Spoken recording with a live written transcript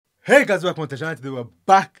Hey guys, welcome to the channel. Today we're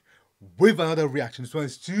back with another reaction. This one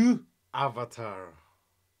is to Avatar.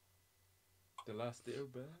 The Last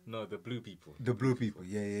Airbender? No, the blue people. the blue people.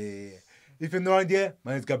 Yeah. If you're not idea,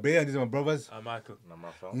 my name is Gabriele and these are my brothers. I'm Michael. And I'm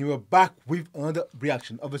Raphael. And we're back with another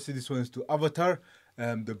reaction. Obviously, this one is to Avatar,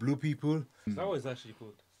 the blue people. Is that what it's actually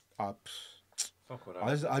called? I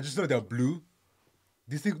just know they're blue.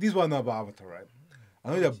 This one not about Avatar, right?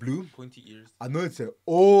 I know they're blue. Pointy ears. I know it's an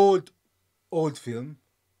old film.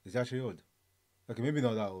 It's actually old. Okay, maybe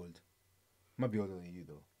not that old. Might be older than you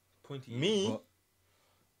though. Pointy Me? But,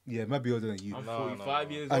 yeah, it might be older than you. I'm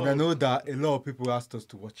 45 years old. And I know that a lot of people asked us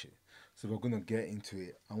to watch it. So we're going to get into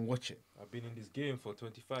it and watch it. I've been in this game for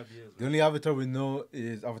 25 years. The only Avatar we know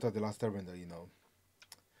is Avatar The Last Airbender, you know.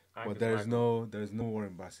 But there is no more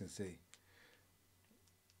embarrassing to say.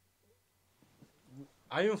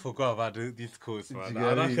 I even forgot about these codes, man.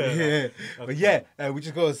 But yeah, we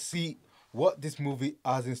just got to see what this movie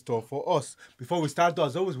has in store for us. Before we start, though,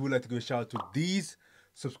 as always, we would like to give a shout out to these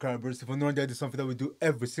subscribers. If you're not there, this is something that we do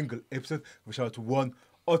every single episode. We shout out to one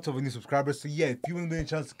out of new subscribers. So yeah, if you want to get a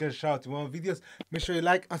chance to get a shout out to one of the videos, make sure you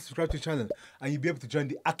like and subscribe to the channel. And you'll be able to join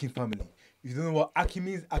the Akin family. If you don't know what Akin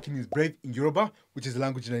means brave in Yoruba, which is the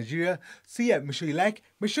language in Nigeria. So yeah, make sure you like,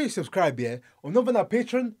 make sure you subscribe, yeah. On our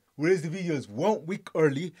Patreon, we release the videos 1 week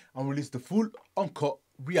early and release the full uncut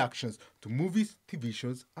reactions to movies, TV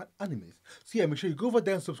shows, and animes. So yeah, make sure you go over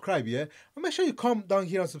there and subscribe, yeah? And make sure you come down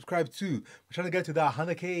here and subscribe too. We're trying to get to that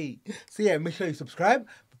 100K. So yeah, make sure you subscribe.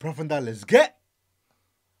 But apart from that, let's get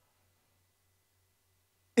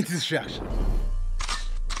into this reaction.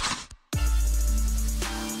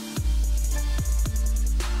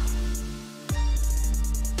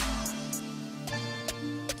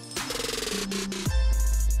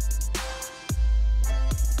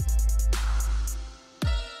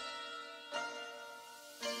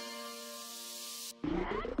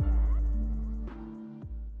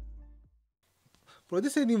 Bro,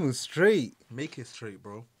 this ain't even straight. Make it straight,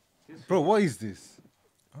 bro. Bro, what is this?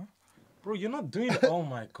 Huh? Bro, you're not doing it. Oh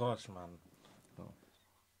my gosh, man. No.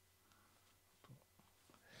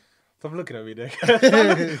 Stop looking at me there.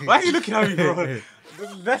 Why are you looking at me, bro?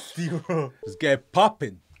 Let's see, bro. Just get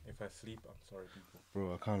popping. If I sleep, I'm sorry, people.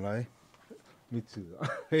 Bro, I can't lie. Me too.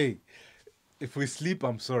 Hey, if we sleep,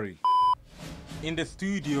 I'm sorry. In the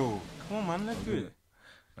studio. Come on, man. Let's do it.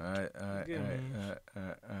 Alright.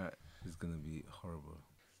 It's gonna be horrible.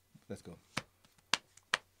 Let's go.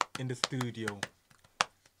 In the studio.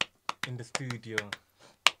 In the studio.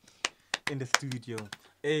 In the studio.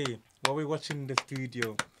 Hey, what we watching in the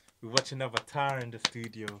studio? We're watching Avatar in the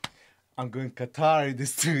studio. I'm going Qatar in the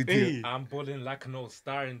studio. Hey. I'm balling like an old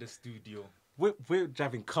star in the studio. We're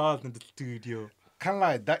driving cars in the studio. Can't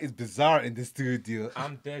lie, that is bizarre in the studio.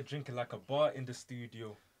 I'm there drinking like a bar in the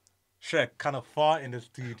studio. Shrek kind of far in the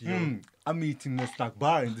studio. I'm eating a snack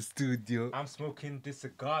bar in the studio. I'm smoking this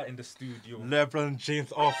cigar in the studio. LeBron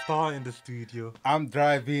James All-Star in the studio. I'm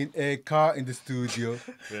driving a car in the studio.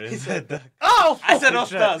 He said that. Oh! I said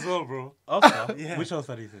All-Star as well, bro. All-Star? Yeah. Which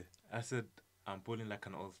All-Star did you say? I said, I'm balling like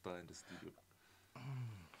an old star in the studio.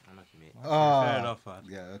 I'm not mate. Fair enough, man.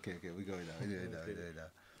 Yeah, okay, we go with that. We go with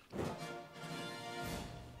that.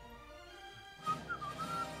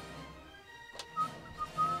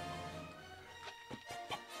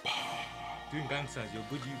 Doing gang signs, you're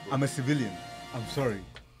good, you, bro. I'm a civilian. I'm sorry.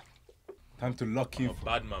 Time to lock I'm in. a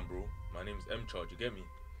bad man, bro. My name's M Charge, you get me?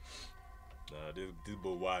 Nah, this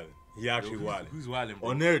boy wild. He actually wild. Who's wilding, bro?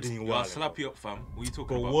 On everything, he Yo, I'll wild. slap you up, fam. What are you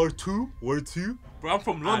talking But about? War 2? War 2? Bro, I'm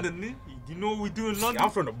from London, ni. You know what we do in London? I'm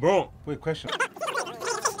from the Bronx. Wait, question.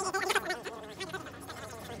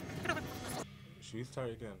 Should we start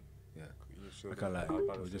again? Yeah. You sure I can't lie. that- I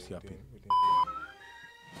about was the just same yapping. thing?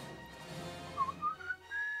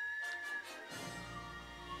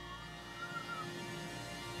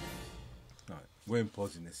 Alright, we're in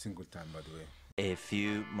pause in a single time, by the way. A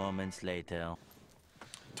few moments later.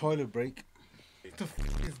 Toilet break. What the f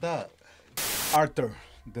is that? Arthur,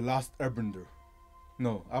 The Last Airbender.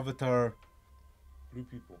 No, Avatar. Blue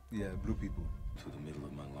people. Yeah, blue people. To the middle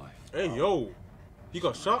of my life. Hey, yo. He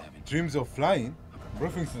got shot. Dreams of flying. Bro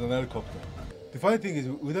thinks it's an helicopter. The funny thing is,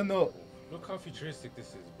 we don't know. Look how futuristic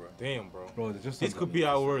this is, bro. Damn, bro. Bro, they're just This on could the be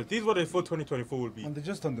our words. This is what they thought 2024 would be. And they're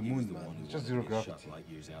just on the moon, man. It's just zero gravity. Light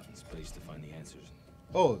years out in space to find the answers.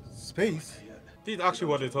 Oh, space? This is actually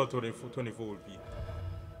what they thought 2024 would be.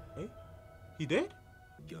 Hey? He dead?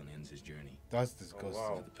 Gun ends his journey. That's disgusting.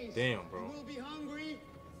 Wow. Damn, bro. You will be hungry,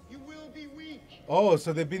 you will be weak. Oh,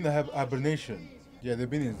 so they've been in hibernation. Yeah, they've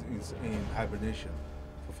been in hibernation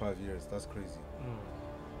for 5 years. That's crazy.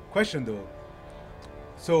 Question though.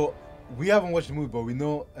 So we haven't watched the movie, but we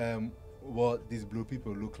know what these blue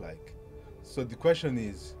people look like. So the question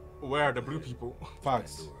is, Where are the blue people?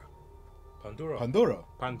 facts. Pandora. Pandora.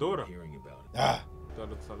 Pandora. Hearing about it. Ah. That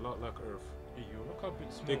looks a lot like Earth. Hey, yo, look how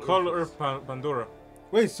big small They call Earth is. Earth Pandora.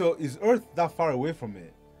 Wait, so is Earth that far away from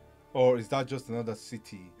it? Or is that just another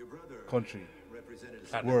city, country,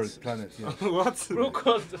 world, planet? Yeah. What? Bro,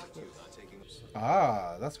 called.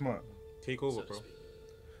 Ah, that's smart. Take over, bro.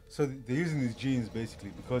 So they're using his genes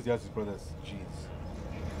basically because he has his brother's genes.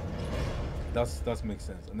 That makes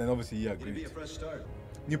sense. And then obviously he agreed.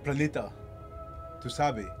 New planeta. Tu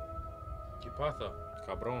sabe? ¿Qué pasa?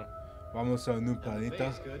 Cabron. Vamos a un new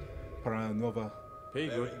planeta para una nueva. Pay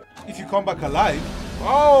good. If you come back alive,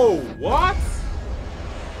 Oh, what?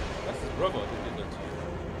 That's his brother. They did that to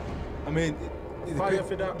you. I mean, Fire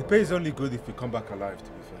for that. the pay is only good if you come back alive. To be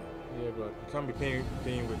fair. Yeah, but you can't be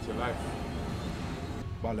paying with your life.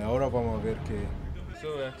 Vale, ahora vamos a ver que.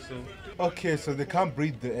 So, Axel. Okay, so they can't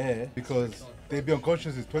breathe the air because they'll be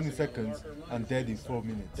unconscious in 20 seconds and dead in 4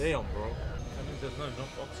 minutes. Damn, bro. I mean, there's not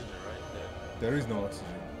enough oxygen right there. There is no oxygen.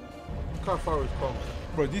 Look how far we've come.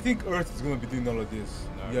 Bro, do you think Earth is gonna be doing all of this?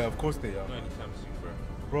 No. Yeah, of course they are. Not anytime soon, bro.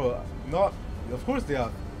 Bro, not. Of course they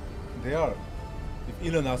are. They are. If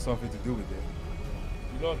Elon has something to do with it.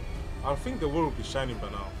 You know, I think the world will be shining by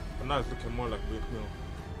now. But now it's looking more like Black Mill.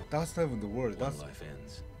 That's not even the word. One That's life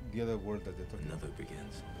ends, the other word that they're talking about. another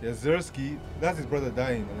begins. Yeah, Zersky, that's his brother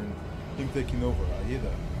dying and then him taking over. I hear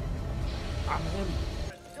that. I'm heavy.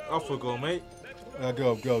 Off we go, mate. Get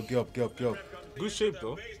up, get up, get up, get up, get up. Good shape,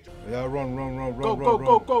 though. Yeah, run, run, run, Go, run, go, run,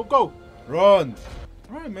 go, run. go, go. Run!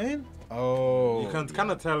 Alright, man. Oh. You can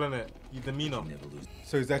kind of tell in it. Your demeanor. Never lose.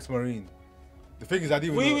 So he's ex-Marine. The thing is, I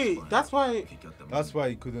didn't Wait, even know. wait. That's why. If you got the That's money, why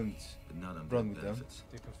he couldn't but not on run with them. benefits.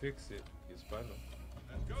 They can fix it. It's fine.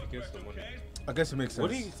 If he gets the money. I guess it makes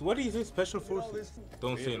sense. What do you say? Special forces?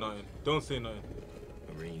 Don't say nothing. Don't say nothing.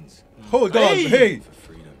 Marines Hold on, Hey! hey! for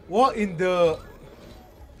freedom. What in the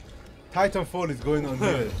Titanfall is going on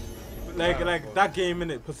here? Like that game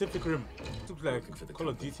in it, Pacific Rim. It looks like Call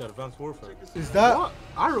of Duty Advanced Warfare. Is that What?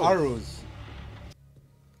 Arrows? arrows?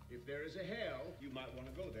 If there is a hell, you might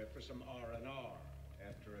want to go there for some R&R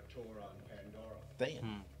after a tour on Pandora.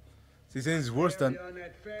 Damn. So he says it's worse than Area on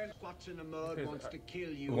that fair squats in the mud wants to kill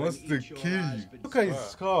you. wants and to eat your kill eyes, you. but Look at his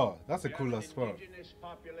scar. That's a cool there's ass an scar. indigenous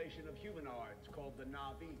population of humanoids called the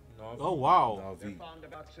Navi. Oh wow. They're Navi. fond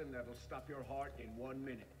of toxin that'll stop your heart in 1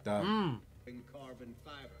 minute. Damn. In carbon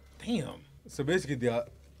fiber. Damn. So basically they are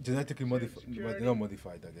genetically modified, but they're not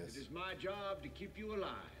modified, I It guess. is my job to keep you alive.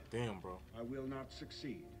 Damn, bro. I will not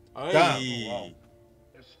succeed. Hey.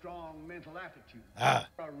 A strong mental attitude. Ah.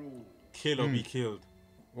 A rule. Kill or be killed.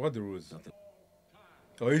 What are the rules?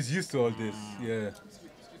 Oh, he's used to all this, yeah.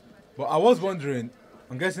 But I was wondering,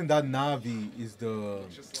 I'm guessing that Navi is the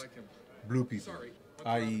blue people,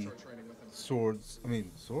 i.e. swords,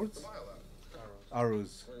 swords?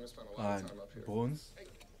 Arrows and bones,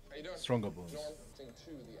 stronger bones.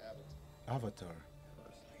 Avatar.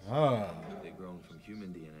 Ah. They've grown from human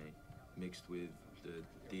DNA mixed with the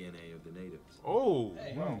DNA of the natives. Oh.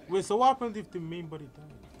 Wow. Wait, so what happens if the main body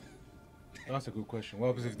dies? That's a good question. What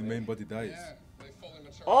happens if the main body dies?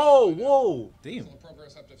 Oh, whoa. Damn.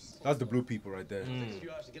 That's the blue people right there.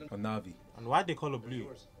 Or Navi. And why they call it blue?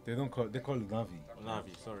 They call it Navi.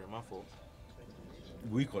 Navi, sorry, my fault.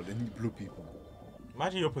 We call them blue people.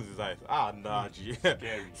 Imagine he opens his eyes. Ah, nah, G.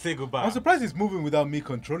 Say goodbye. I'm surprised he's moving without me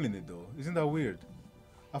controlling it though. Isn't that weird?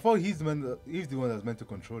 I thought he's the one that's meant to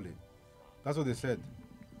control it. That's what they said.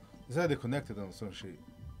 They said they connected on some shit.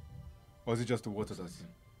 Or is it just the water that's...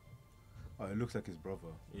 Oh, it looks like his brother.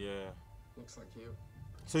 Yeah. Looks like you.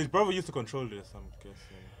 So his brother used to control this, I'm guessing.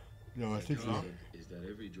 Yeah, I think so. Is that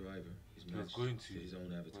every driver is matched going to to. his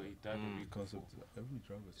own avatar, Wait, that would be Concept every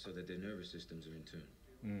driver. so that their nervous systems are in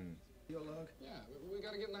tune. Yeah, we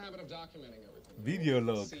gotta get in the habit of documenting everything. Video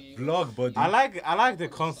log. See- Vlog, buddy. I like the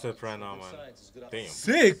concept right now, man. Damn.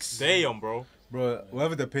 6! Damn, bro. Bro,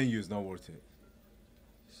 whatever they're paying you is not worth it.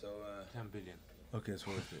 So, 10 billion. Okay, it's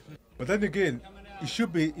worth it. But then again, he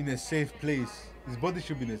should be in a safe place. His body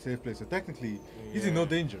should be in a safe place. So technically, he's in no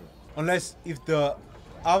danger. Unless if the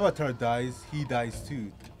avatar dies, he dies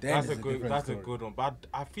too. Then That's it's a good. different That's story. a good one. But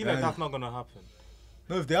I feel like Yeah. that's not gonna happen.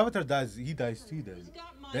 No, if the avatar dies, he dies too then.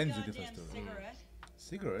 Got my Then it's a goddamn different story. cigarette.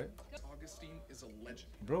 Cigarette? Augustine is a legend.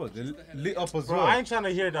 Bro, they lit up as Bro, well. I ain't trying to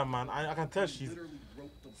hear that, man. I can tell she's Literally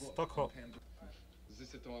wrote the book stuck on up. Pandora.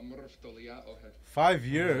 5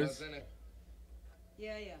 years.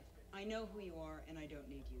 Yeah, yeah. I know who you are, and I don't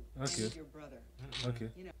need you. Okay. I'm your brother. Okay.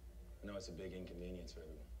 no, it's a big inconvenience for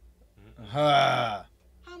everyone. Ha!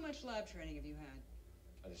 How much lab training have you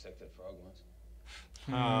had? I dissected a frog once.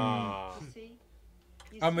 Ah. You see?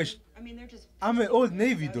 You I'm a see, I mean, they're just I'm an old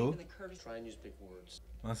Navy though. Try and use big words.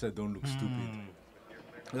 I said don't look stupid.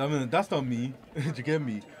 I mean that's not me. Did you get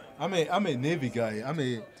me? I'm a Navy guy.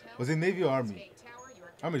 Was it Navy or Army?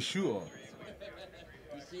 I'm a shooter.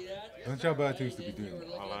 You see that? Don't you have bad things to be doing?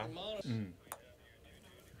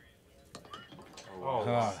 Oh,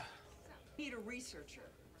 Ah. need a researcher,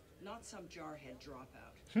 not some jarhead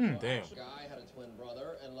dropout. damn. Guy had a twin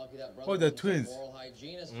brother, and lucky that brother Oh, they're wasn't some twins. moral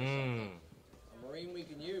hygienist or something. A Marine we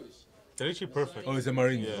can use. They're literally perfect. Oh, it's a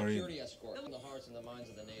Marine. Yeah. Marine. Security escort in the hearts and the minds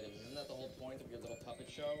of the natives. Isn't that the whole point of your little puppet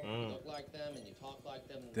show? You look like them and you talk like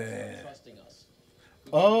them and Damn. they're trusting us.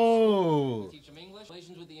 Oh. Teach them English.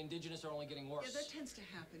 Relations with the indigenous are only getting worse. Yeah, that tends to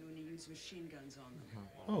happen when you use machine guns on them.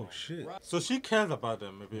 Oh shit. So she cares about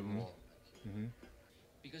them a bit more.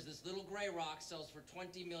 Because this little gray rock sells for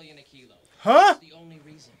 20 million a kilo. Huh? That's the only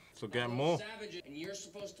reason. So get more. Savages, and you're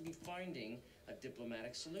supposed to be finding a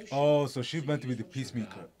diplomatic solution. Oh, so she's meant to be the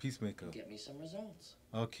peacemaker. Peacemaker. Get me some results.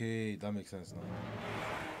 Okay, that makes sense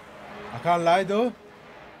now. I can't lie though.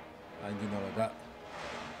 I didn't do none of that.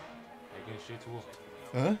 They're getting straight to war.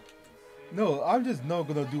 Huh? No, I'm just not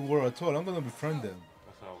gonna do war at all. I'm gonna befriend them.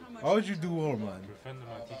 That's how we How would you do war, man? befriend them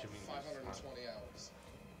and teach them English. 520 hours.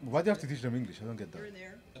 Why do you have to teach them English? I don't get that. You're in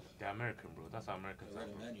there. They're American, bro. That's how Americans are,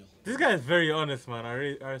 bro. This guy is very honest, man. I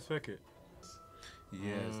respect it.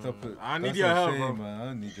 Yeah, stop it. I need That's your a help, shame, bro. man. I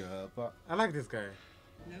don't need your help. I like this guy.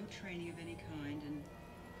 No training of any kind, and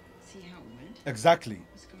see how it went? Exactly.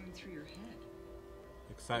 What's going through your head?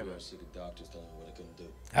 Excitement. See the doctors telling me what I couldn't do.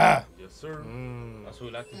 Ah. Yes, sir. That's what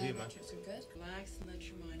we like to hear, man. Relax and let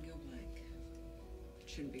your mind go blank.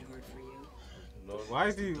 Shouldn't be hard for you.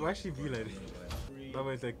 Why she be like this? That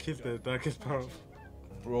way they kiss the darkest part.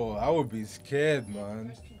 Bro, I would be scared,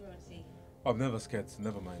 man. I'm never scared, so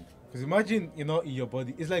never mind. Because imagine, you know, in your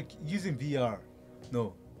body, it's like using VR.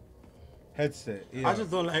 No. Headset. Yeah. I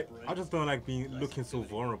just don't like being looking so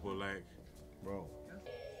vulnerable, like. Bro.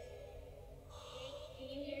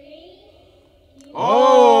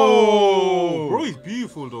 Oh, bro, he's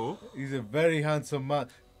beautiful though. He's a very handsome man.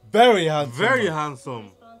 Very handsome. Very man.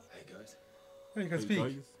 handsome. Hey guys, Oh, you can speak.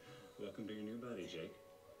 welcome to your new body, Jake.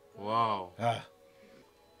 Wow. Ah,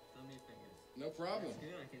 No problem.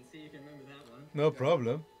 no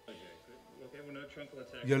problem. Okay, we're no trunk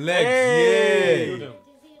attack. Your legs, Hey! yeah.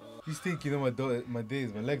 He's thinking, my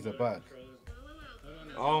days, my legs are back.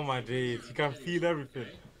 Oh my days, you can feel everything.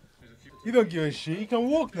 You don't give a shit. You can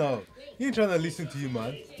walk now. He ain't trying to listen to you,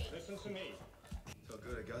 man. Listen to me. So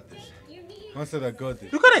good, I got this. Man said I got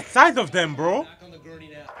this. Look at the size of them, bro. Back on the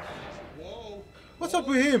gurney now. Whoa. What's up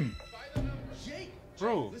with him?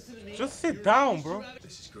 Bro, just sit down, bro.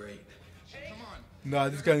 This is great. Nah,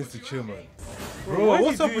 this guy needs to chill, man. Bro, Bro, what is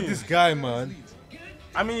what's he up with doing? this guy, man?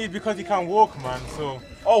 I mean, it's because he can't walk, man. So.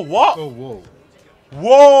 Oh, what? Oh, whoa.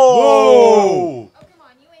 Whoa!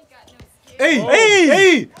 Hey, Oh. hey,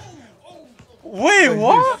 hey! Wait,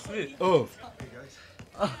 what? Oh,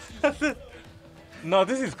 No,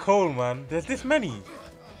 this is cold, man. There's this many.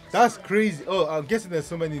 that's crazy. Oh, I'm guessing there's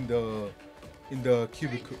so many in the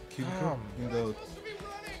cubicle. In the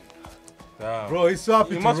Damn. bro, he's so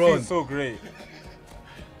happy It to must run. feel so great.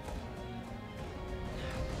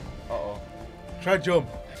 Uh-oh. Try jump.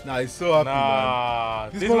 Nah, he's so happy, man. Nah,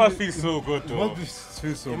 This this must must be- feel so good, It though. must be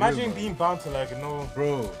feel so Imagine real, man. being bound to, like, no,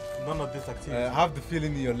 Bro, none of this activity. have the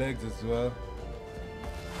feeling in your legs as well.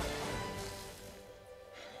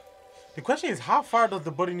 The question is, how far does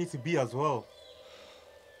the body need to be as well?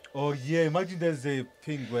 Oh yeah, imagine there's a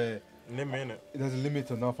thing where Limit, innit? there's a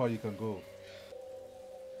limit on how far you can go.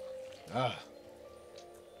 Ah,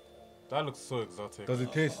 That looks so exotic. does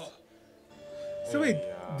it taste? So wait,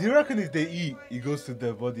 do you reckon if they eat, it goes to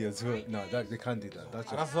their body as well? No, they can't do that. That's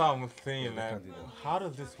That's just what I'm saying, they like, can't do that. how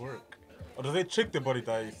does this work? Or do they trick the body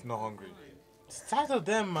that it's not hungry? The size of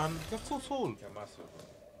them, man, they're so tall. They're massive, bro.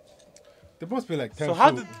 there must be like 10 So how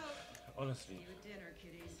foot. did... Honestly. Dinner,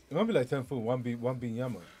 kiddies. It must be like 10 foot. One being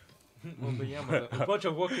Yama. A bunch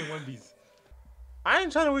of walking Wendy's. I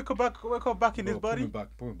ain't trying to wake up back in Bro, this body.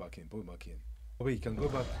 Put me back in. Oh wait, you can go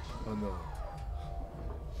back. Oh no.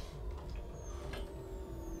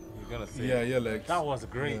 You're gonna say Yeah, like that was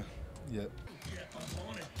great. Yeah.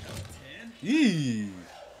 Eee. You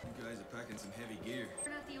guys are packing some heavy gear.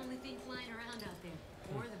 We're not the only thing flying around out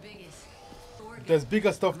there. We're the biggest. There's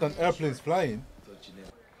bigger stuff than airplanes flying. Thought you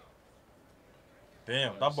never.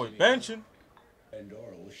 Damn, that boy benching. Pandora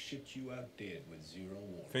will shit you out dead with zero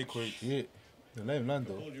warning. Fake weight. Shit. The let him land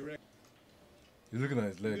though. Hold your rec- You're looking at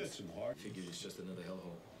his You got legs. some heart. Figured it's just another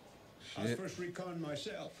hellhole. I was Shit. first recon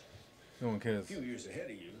myself. No one cares. A few years ahead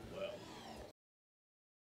of you. Well,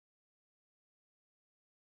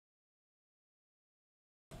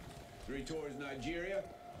 3 tours Nigeria,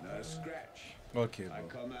 not a scratch. Okay, I bro.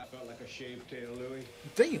 come out felt like a shaved tail, Louis.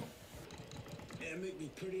 Damn. And make me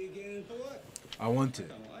pretty again for what? I want it.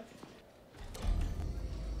 Don't like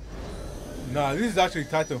it. Nah, this is actually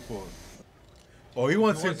Titanfall. Oh, he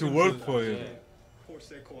wants him to work for him. Force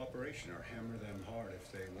their cooperation or hammer them hard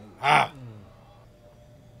if they won't. Ah,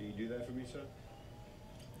 Can you do that for me, son?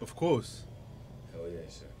 of course. Hell yeah,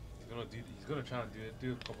 sir. He's gonna try and do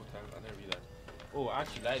it a couple times. I never realized. Oh, I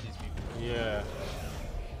actually like these people. Yeah.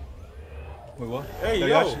 Wait, what? Hey, Like,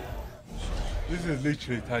 yo. actually- this is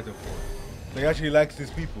literally Titanfall. They actually likes these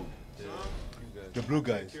people. The blue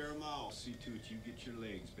guys. Take care of 'em all. See to it you get your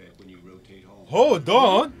legs back when you rotate home. Hold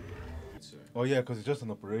on. Sir. Oh yeah, because it's just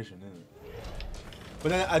an operation, isn't it? But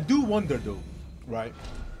then I do wonder though, right?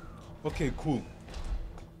 Okay, cool.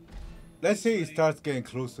 Let's say it starts getting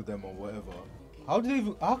close to them or whatever. How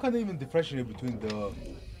can they even differentiate between the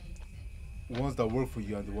ones that work for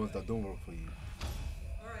you and the ones that don't work for you?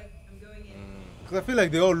 Alright, I'm going in. Because I feel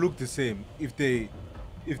like they all look the same if they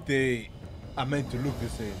are meant to look the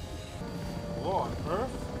same. What on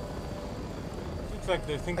earth? Looks like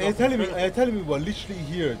they think. And you're telling me we're literally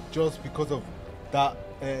here just because of that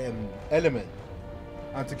element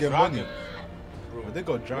and to get money. Bro, But they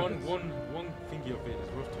got dragons. One thingy of it is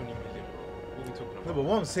worth 20 million, bro. What are we talking No, about? but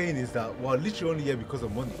what I'm saying is that we're literally only here because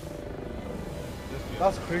of money.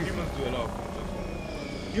 That's crazy. Humans do a lot of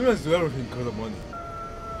things. Humans do everything because of money.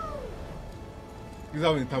 He's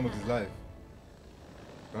having the time of his life.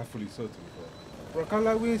 Rightfully so, to be fair. Bro, I can't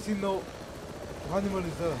like we ain't seen no animal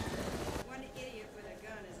is there. One idiot with a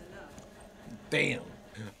gun is enough. Damn.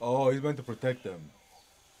 Oh, he's meant to protect them.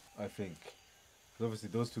 I think. 'Cause obviously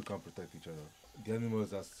those two can't protect each other. The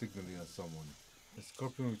animals are signaling at someone. A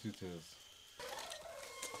scorpion with 2 tails.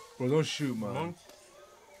 Bro, don't shoot, man. Monk?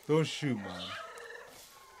 Don't shoot, man.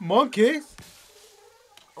 Monkeys?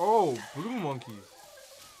 Oh, blue monkeys.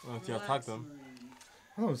 Oh, to attack them.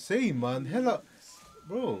 That's what I'm saying, man. Hella,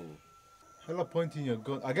 bro. Hella pointing your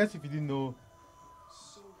gun. I guess if you didn't know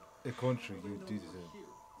a country, you would do the same.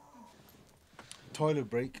 Toilet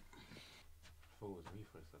break. Oh, it was me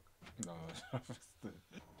for a second. No.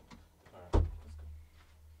 Alright, let's go.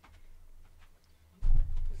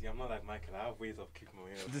 See, I'm not like Michael. I have ways of kicking my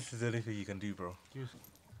way out. This is the only thing you can do, bro.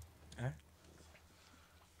 Huh?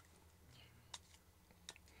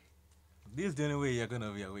 This is the only way you're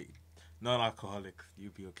gonna be awake. Non-alcoholics,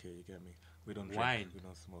 you'll be okay. You get me? We don't drink. Wine. We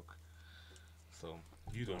don't smoke. So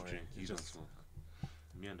You don't worry, drink, you it's don't just- smoke.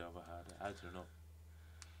 Me and the other had, I don't know.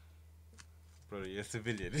 bro, you're a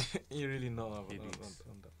civilian. You really know on Idiots.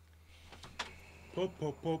 that. Pop,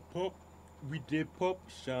 pop, pop, pop. We did pop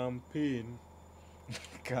champagne.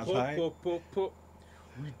 Can't Pop, lie. pop, pop, pop.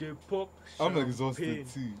 We did pop I'm champagne. exhausted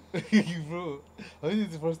too. Bro, I think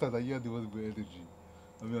it's the first time that you had the most good energy.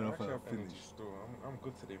 I mean, Actually, Raphael I've energy finished. still. I'm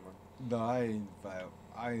good today, man. No,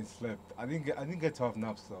 I ain't slept. I didn't get to have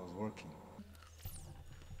naps because I was working.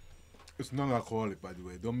 It's non-alcoholic, by the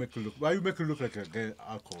way. Don't make it look. Why you make it look like you're getting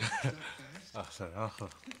alcohol? Oh, sorry.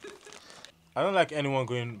 I don't like anyone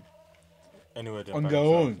going anywhere there On by their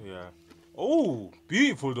themselves. own. Yeah. Oh,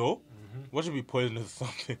 beautiful though. What should be poisonous or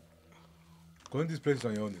something? Going to this place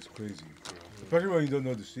on your own is crazy, especially when you don't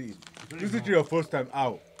know the city. This is literally your first time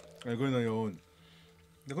out and you're going on your own.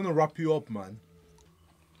 They're gonna wrap you up, man.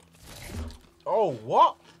 Oh,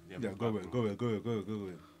 what? Yeah, go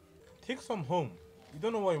away. Take some home. You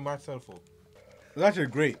don't know what you might sell for. It's actually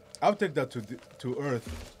great. I'll take that to Earth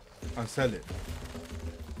and sell it.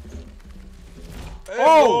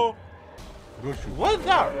 Oh! Don't shoot. What's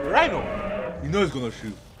that? Rhino. You know it's gonna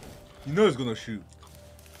shoot. You know it's gonna shoot.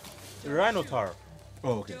 Rhino tar.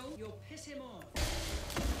 Oh, okay. Don't, you'll piss him off.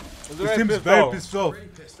 Is He it seems pissed very off? pissed off.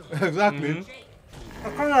 Exactly.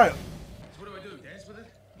 Alright. What do I do? Dance with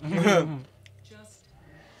it? Just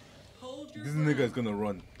hold your This ground. nigga is gonna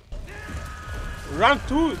run. Ran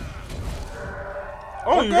to it.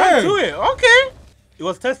 Oh, you Okay. ran to it. Okay. It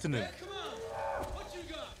was testing him. Come on. What you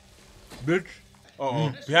got? Bitch.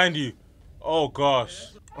 Uh-oh. Behind you. Oh, gosh.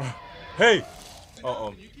 Hey.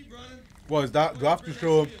 Uh-oh. You keep running. What is that? Do I have to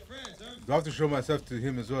show him? Your friends, huh? Do I have to show myself to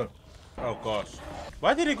him as well? Oh, gosh.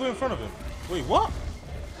 Why did they go in front of him? Wait, what?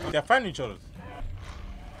 They're fighting each other.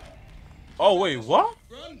 Oh, wait, what?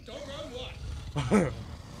 Run, don't run, what?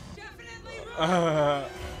 Definitely run.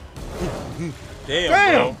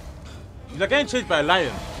 Damn, bro. They're getting chased by a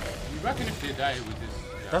lion. You reckon if they die with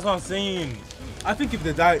this? That's what I'm saying. I think if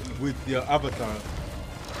they die with their avatar,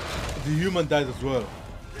 the human dies as well.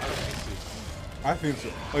 I don't think so. I think so.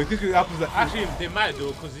 Or you think it happens like Actually, they might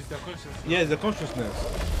though, because it's their conscience. yeah, it's a consciousness.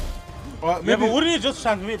 Or Yeah, maybe but wouldn't it just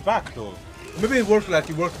transmit back, though? Maybe it works like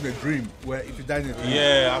it works in a dream, where if you die in a dream.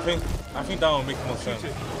 Yeah, I think that one makes more sense.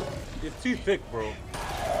 It's too thick, bro.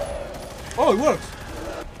 Oh, it works.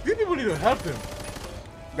 These people need to help him.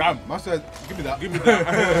 Damn, master, give me that. Give me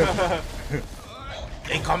that.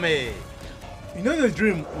 Incoming. You know in a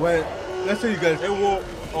dream where, let's say you guys. Hey, whoa.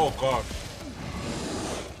 Oh god.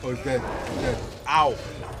 Oh, he's dead. He's dead. Ow.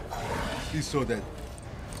 He's so dead.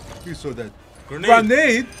 He's so dead. Grenade.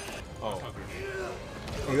 Grenade? Oh.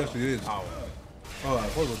 Oh, yes, it is. Ow. Oh, I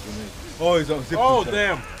thought it was grenade. Oh, he's on zip. Oh,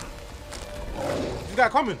 damn. This guy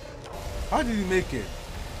coming. How did he make it?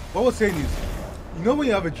 What I was saying is, you know when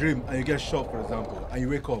you have a dream and you get shot, for example, and you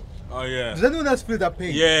wake up. Oh, yeah. Does anyone else feel that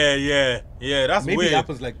pain? Yeah, that's Maybe weird. it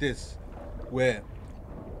happens like this, where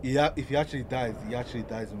if he actually dies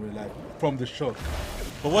in real life from the shock.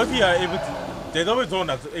 But what if you are able to... There's always someone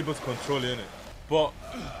that's able to control it, innit? But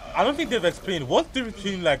I don't think they've explained what's the difference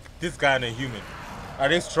between like this guy and a human. Are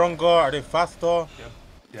they stronger? Are they faster?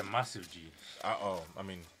 They're massive, G. I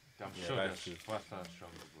mean... I'm yeah, sure they're that's true. faster and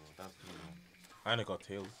stronger, bro. That's true. And they got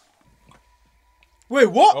tails. Wait,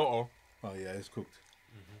 what? Uh-oh. Oh yeah, it's cooked.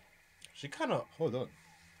 She kind of... Hold on.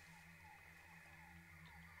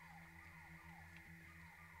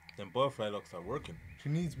 Them butterfly locks are working. She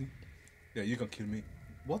needs me. Yeah, you can kill me.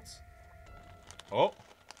 What? Oh.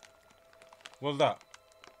 What's that?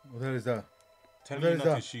 What the hell is that? Tell What me is not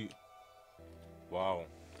that? to shoot. Wow.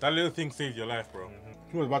 That little thing saved your life, bro.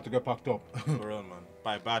 He was about to get packed up. For real, man.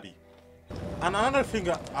 By body. And another thing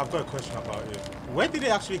I've got a question about is, where did they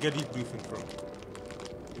actually get these blueprints from?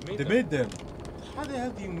 They made them. How the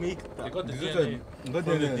hell do you make that? They got the This is DNA. got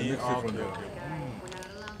From the DNA DNA. mixed it from there. We're not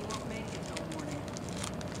allowed to walk naked no morning.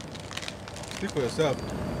 Speak for yourself.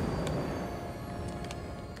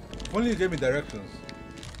 If only you gave me directions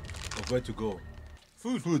of where to go.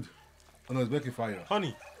 Food. Oh no, it's making fire.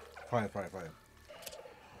 Honey. Fire.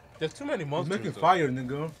 There's too many It's monsters. making though. fire,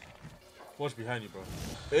 nigga. Watch behind you, bro.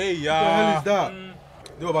 Hey, What the hell is yeah. that?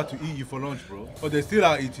 They were about to eat you for lunch, bro. Oh, they still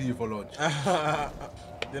are eating you for lunch.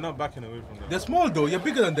 They're not backing away from them. They're small though, you're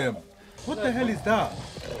bigger than them. What the hell is that?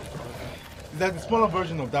 Is that the smaller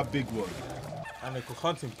version of that big one? And they could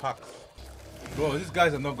hunt in packs. Bro, these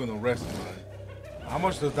guys are not gonna rest, man. How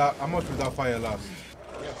much will that fire last?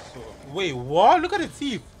 Wait, what? Look at the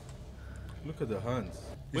teeth. Look at the hands.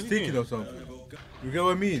 What It's do you thinking mean? of something. You get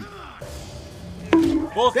what I mean?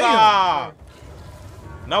 Bossa!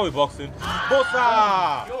 Now we're boxing.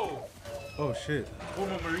 Bossa! Yo, Oh shit.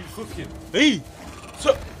 former Marine cooking. Hey!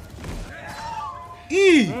 So,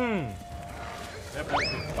 E!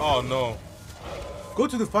 oh no. Go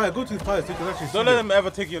to the fire so you can actually see Don't let them ever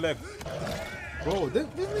take your legs. Bro, this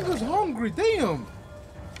nigga's hungry, damn.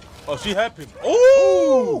 Oh, she helped him.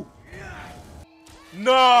 Oh!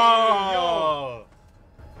 No!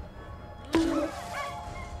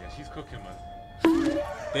 Yeah, she's cooking, man.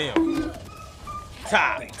 Damn.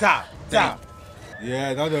 Ta.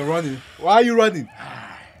 Yeah, now they're running. Why are you running?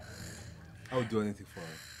 I would do anything for her.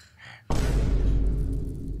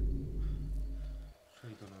 Sure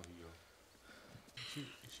you don't know who you are.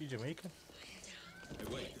 Is she Jamaican?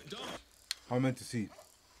 How am I meant to see?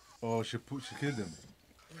 Oh, she killed him.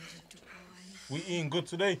 We eating good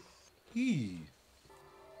today? E.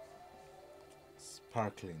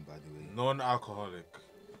 Sparkling, by the way. Non-alcoholic.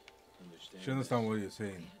 She understand what you're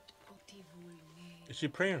saying. Is she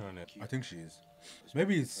praying on it? I think she is.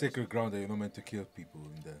 Maybe it's sacred ground that you're not meant to kill people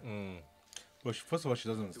in there. But first of all, she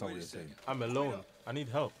doesn't understand what you're saying. I'm alone. I need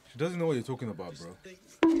help. She doesn't know what you're talking about, bro.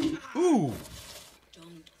 Ooh!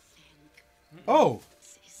 Don't think. Oh!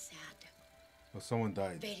 It's sad. Oh, someone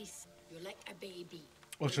died. Very you're like a baby.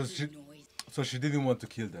 Oh, so she didn't want to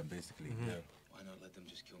kill them, basically. Yeah. Why not let them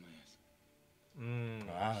just kill my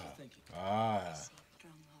ass? Ah.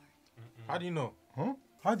 Strong heart. How do you know? Huh?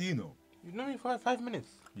 How do you know? You know me for 5 minutes.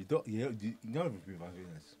 You don't. Yeah. You never been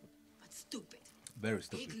minutes. But stupid. Very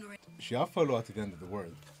stupid. Ignorant. She have follow at the end of the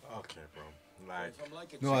world. Okay, bro.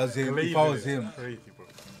 Like, No, as in, if I was him, crazy, bro.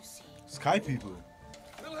 Sky people.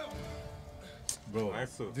 Bro,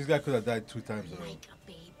 Nice, so. this guy could have died 2 times already. Like a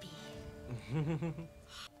baby.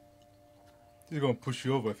 He's gonna push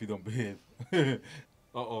you over if you don't behave.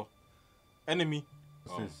 Uh-oh. Enemy.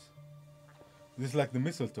 What's this? This is like the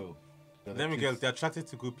mistletoe. that Let me kiss. guess, they're attracted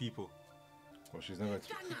to good people. Oh, she's never.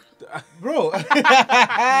 Bro,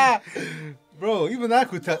 bro, even I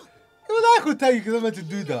could tell. Even I could tell you're not meant to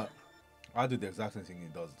do that. I do the exact same thing he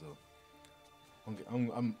does, though.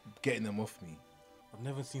 I'm getting them off me. I've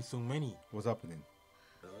never seen so many. What's happening?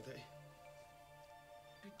 Are they?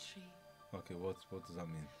 Retreat. Okay, what does that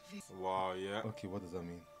mean? Wow, yeah. Okay, what does that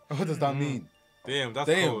mean? What does that mean? Damn, that's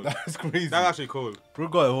Damn, cold. that's crazy. That's actually cold. Bro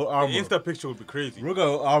got a whole armor. The Insta picture would be crazy. Bro got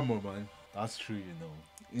a whole armor, man. That's true, you know.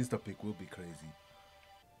 Instapic will be crazy.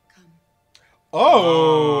 Come.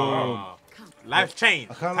 Oh! Life change.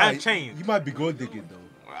 I can't Life lie. change. You might be gold digging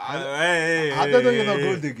though. Hey, I don't know you're not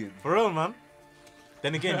gold digging. For real, man.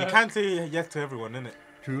 Then again, you can't say yes to everyone, innit?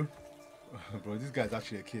 True. Bro, this guy's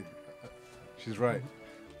actually a kid. She's right.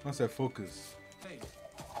 Once I focus.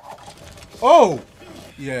 Oh!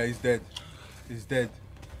 Yeah, he's dead. He's dead.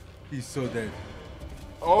 He's so dead.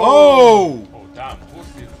 Oh! Oh, damn.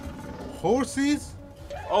 Horses. Horses?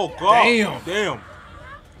 Oh, God. Damn. Damn.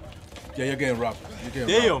 Yeah, you're getting wrapped. You're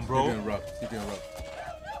getting Damn, wrapped. bro. You're getting wrapped. You're getting wrapped.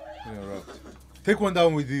 You're getting wrapped. Take one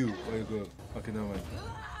down with you. Where you go? Okay, never mind.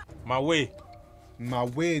 My way. My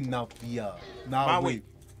way, Navia. My way.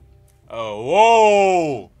 Oh,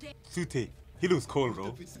 whoa. Sute. He looks cool,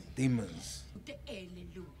 bro. Demons.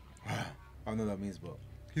 I don't know what that means, but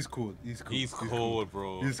he's cool. He's cool. He's cool,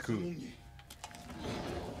 bro. He's cool.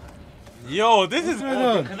 Yo, this is going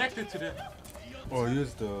on? connected to the... Oh,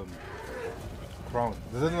 here's the crown.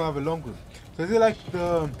 Does anyone have a long one? So is it like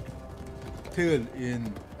the tail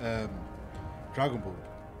in Dragon Ball?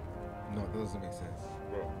 No, that doesn't make sense.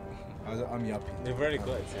 Bro. I'm yapping. They've already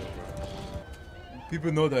got it, bro.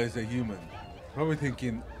 People know that it's a human. Probably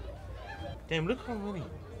thinking, Damn, look how many.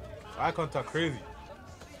 Eye contact crazy.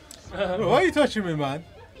 bro, why are you touching me, man?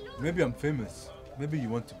 Maybe I'm famous. Maybe you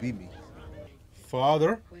want to be me.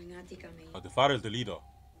 Father? Oh, the father is the leader.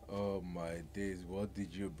 Oh my days, what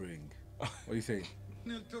did you bring? What do you say?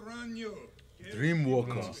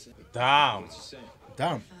 Dreamwalker. Damn.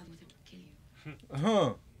 Damn.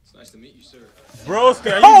 Huh. It's nice to meet you, sir. Bro, are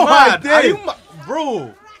you Oh my mad? Are days! you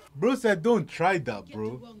bro? Bro said don't try that,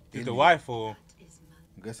 bro. Is the wife or...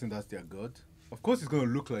 I'm guessing that's their god. Of course it's gonna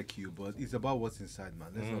look like you, but it's about what's inside, man.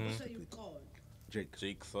 Let's not be stupid.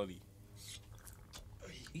 Jake Sully.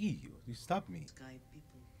 Ew, you stabbed me. Sky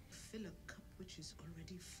people fill a cup which is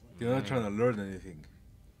already full. You're not trying to learn anything.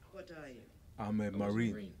 What are you? I'm a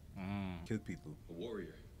marine. Kill people. A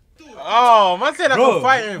warrior. Oh, man said I Bro, can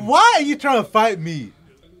fight him. why are you trying to fight me?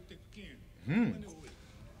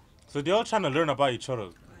 So they're all trying to learn about each other.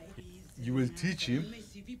 You will teach him.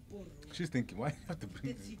 She's thinking, why do you have to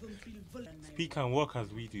bring him? Speak and work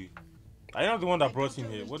as we do. I am the one that brought him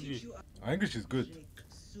here. What do you... Our English is good.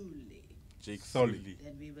 Jake Sully.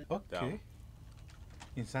 Sully. Okay. Down.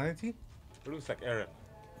 Insanity? It looks like Aaron.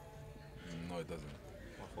 No, it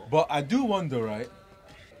doesn't. But I do wonder, right?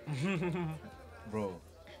 Bro,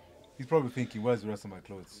 he's probably thinking, where's the rest of my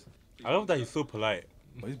clothes? I love that he's so polite.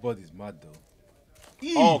 But his body's mad, though.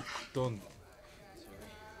 Oh, don't.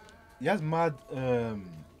 He has mad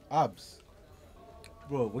abs.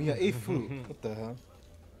 Bro, when you're 8 foot, what the hell?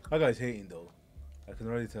 That guy's hating, though. I can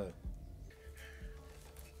already tell.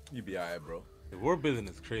 You be alright, bro. The world building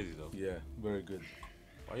is crazy, though. Yeah, very good.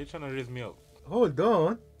 Why are you trying to raise me up? Hold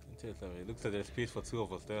on. It looks like there's space for two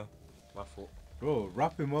of us there. My fault. Bro,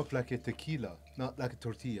 wrap him up like a tequila. Not like a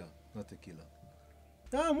tortilla. Not tequila.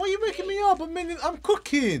 Damn, why are you waking me up? I'm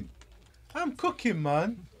cooking. I'm cooking,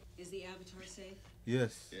 man. Is the avatar safe?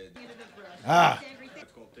 Yes. Ah.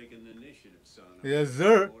 It's called taking the initiative, son. Yes,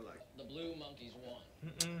 sir. The blue monkeys won.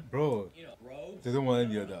 Bro, You know, roads. they don't want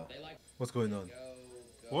any of that. They like What's going on? go.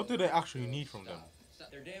 What do they actually need from them?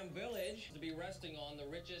 Their damn village to be resting on the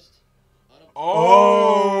richest.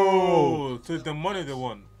 Oh, so it's the money they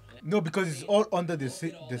want. No, because it's all under the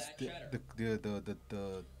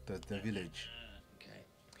village. Okay.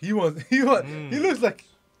 He looks like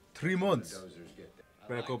 3 months.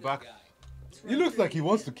 Better go back. He looks like he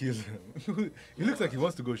wants to kill them. He looks like he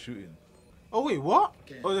wants to go shooting. Oh wait, what?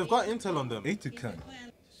 Oh, they've got intel on them. Eitukan.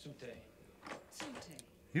 Sute.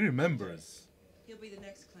 He remembers. He'll be the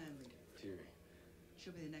next clan leader.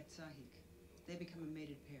 She'll be the next Sahik. They become a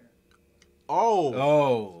mated pair. Oh.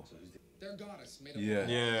 Oh. Their goddess made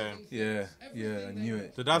Yeah. Yeah, I knew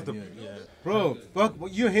it. So that's I the knew it. yeah. Bro, fuck,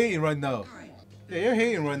 you're hating right now. Yeah, you're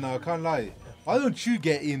hating right now, I can't lie. Why don't you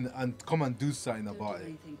get in and come and do something about it?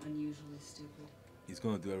 Anything unusually stupid. He's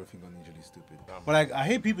gonna do everything unusually stupid. But like, I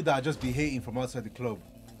hate people that just be hating from outside the club.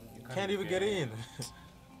 Can't even get in.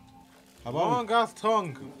 How about Long ass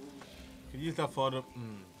tongue. Could use that for the.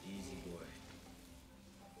 Easy boy.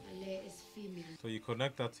 So you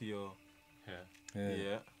connect that to your.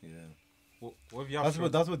 Yeah. What if you have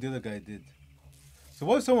that's what the other guy did. So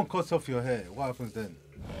what if someone cuts off your hair? What happens then?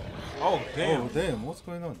 Oh damn. Oh damn, what's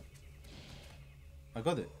going on? I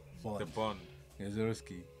got it. The bond. Yeah,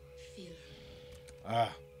 Zersky.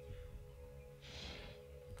 Ah.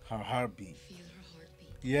 Her heartbeat. Feel her heartbeat.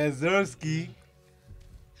 Yeah, Zersky.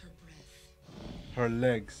 Her breath. Her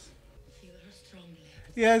legs. Feel her strong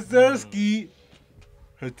legs. Yeah, Zersky.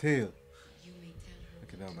 Her tail. You may tell her.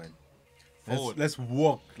 Okay, never mind. Forward. Let's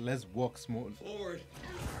walk. Let's walk small. Forward.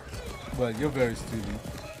 Well, you're very stupid.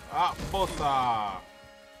 Ah, bossa.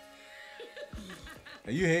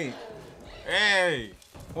 Are you hate? Hey.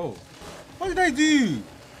 Oh. What did I do?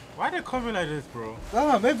 Why they coming like this, bro?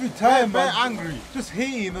 Damn, every time, Very man. angry. Just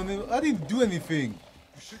hating on him. I didn't do anything.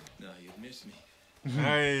 No, you'd miss me.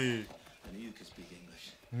 Hey. I knew you could speak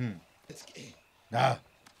English. It's gay. Ah.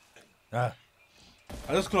 I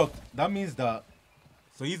just clocked. That means that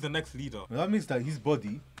So he's the next leader. his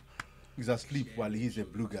body is asleep while he's a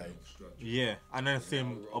blue guy. Yeah. And then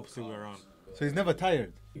same opposite way around. So he's never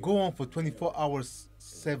tired. Go on for 24 hours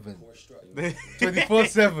 7.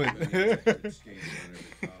 24/7.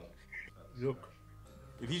 Look.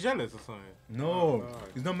 Is he jealous or something? No,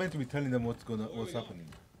 he's not meant to be telling them what's happening.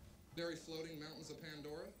 Very floating mountains of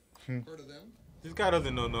Pandora. Heard of them? This guy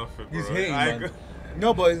doesn't know nothing, bro. He's hating, man.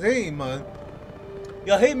 No, but he's hating, man.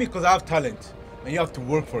 You hate me because I have talent and you have to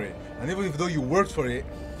work for it. And even if though you worked for it,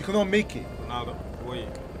 you cannot make it. Ronaldo. Wait.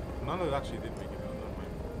 Ronaldo actually did make it. Never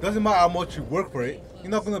mind. Doesn't matter how much you work for it, you're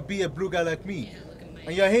not gonna be a blue guy like me.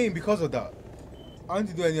 And you're hating because of that. I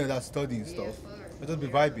don't do any of that studying stuff. I just be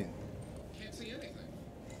vibing. Can't see anything.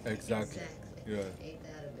 Exactly. Yeah. Ain't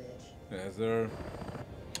that a bitch? Yes, sir.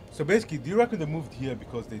 So basically, do you reckon they moved here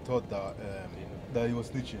because they thought that that he was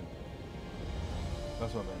snitching?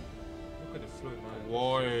 That's what I meant. Look at the float, man.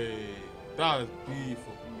 Boy. That is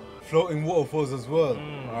beautiful. Floating waterfalls as well.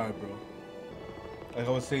 Alright, bro. Like I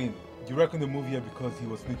was saying, do you reckon they moved here because he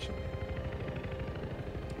was snitching?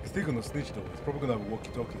 He's still gonna snitch though. He's probably gonna have a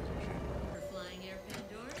walkie-talkie or some shit. We're flying Air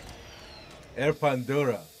Pandora? Air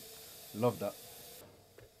Pandora. Love that.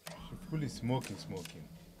 Fully smoking.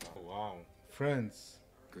 Oh, wow. Friends.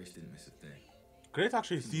 Grace didn't miss a thing. Grace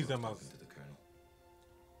actually sees them Talking as. to the colonel.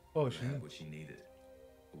 Oh, She she. had what she needed.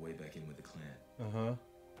 A way back in with the clan. Uh-huh.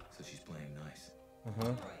 So she's playing nice. Uh-huh.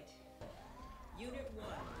 Right. Unit 1.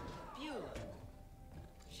 Beulah.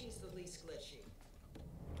 She's the least glitchy.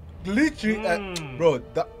 Glitchy? Bro,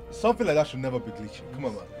 that something like that should never be glitchy. Come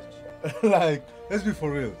on, man. Like, let's be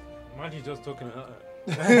for real. Man, he's just talking.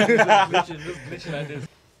 Just glitching like this.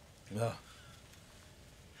 Yeah.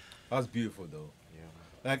 That's beautiful though. Yeah.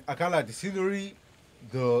 Like I kinda like the scenery,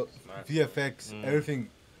 the VFX, everything.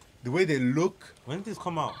 The way they look When did this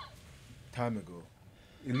come out? time ago.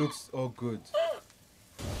 It looks all good.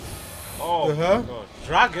 Oh, Uh-huh. my God.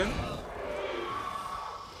 Dragon?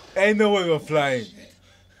 Ain't no way we're flying.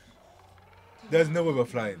 There's no way we're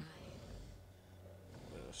flying.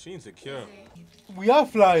 She insecure. We are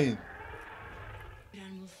flying.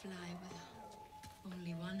 Run will fly with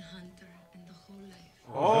only one hunter in the whole life.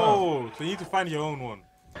 Oh, so you need to find your own one.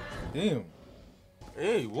 Damn.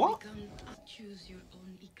 Hey, what? Choose your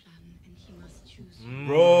own Ikram, and he must choose.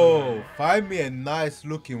 Bro, find me a nice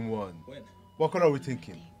looking one. When? What color are we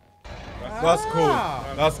thinking? That's cool.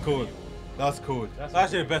 That's cool. That's cool. That's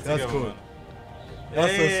actually best That's together, cool. man.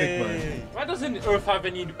 That's so sick, man. Why doesn't Earth have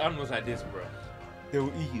any animals like this, bro? They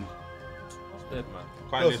will eat you. What's that, man?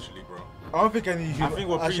 Quite Plus, literally, bro. I don't think any humans think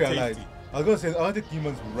we're pretty actually alive. tasty. I was gonna say I don't think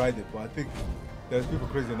humans will ride it, but I think there's people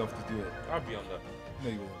crazy enough to do it. I'd be on that. No,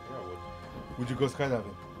 you wouldn't. Yeah, I would. Would you go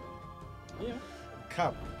skydiving? Yeah.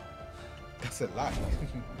 Cap. That's a lie.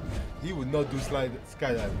 He would not do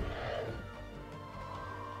skydiving.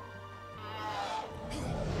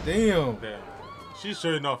 Damn. Damn. She's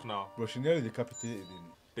showing off now. Bro, she nearly decapitated him.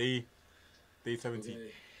 Day 17.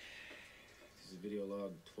 This is video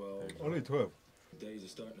log 12. Only 12. Days are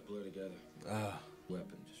starting to blur together. Ah.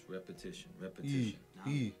 Weapon, just repetition. E.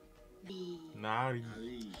 Nari.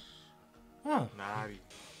 Ah. Nari.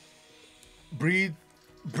 Breathe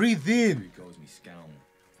in. He calls me scoundrel.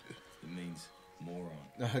 It means moron.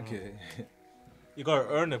 Okay. You gotta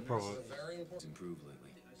earn it, bro. Very important. It's improved lately.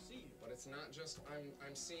 But it's not just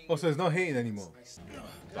I'm seeing. Oh, so it's not hating anymore.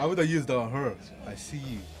 I would have used that on her. I see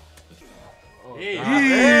you. Hey,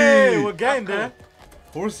 Hey, we're getting there.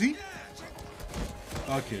 Horsey?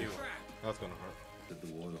 Okay. That's gonna hurt. At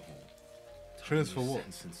the water hole. Trails for what?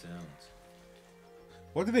 Sense and sounds.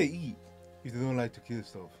 What do they eat if they don't like to kill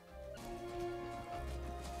stuff?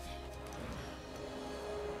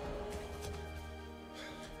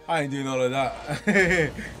 I ain't doing all of that.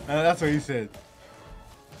 That's what he said.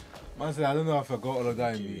 Man said, I don't know if I got all of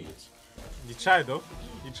that in me. You tried though.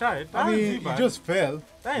 You tried. That I ain't mean, too he bad. just fell.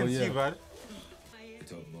 That ain't but yeah. too bad. They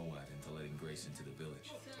talked Moab into letting Grace into the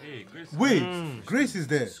village. Hey, Grace. Wait, Grace is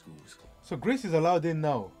there. School was closed. So Grace is allowed in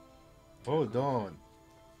now. Hold on.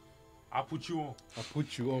 I'll put you on. I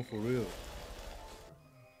put you on for real.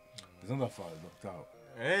 It's not that far, it's knocked out.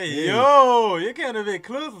 Hey, yo, you're getting a bit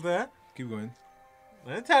close there. Keep going.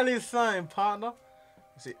 Let me tell you something, partner.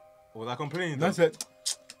 See, was I complaining? That's it.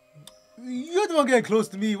 You're the one getting close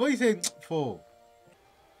to me. What are you saying for?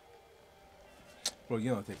 Bro,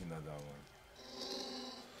 you're not taking that down,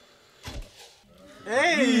 man.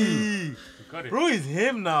 Hey! Got it. Bro, it's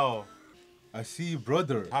him now. I see you,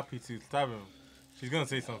 brother. Happy to stab him. She's gonna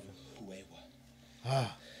say something.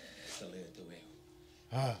 Ah.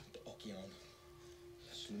 Ah.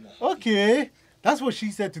 Okay. That's what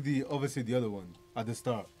she said to the, obviously, the other one at the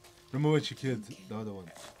start. Remember when she killed the other one?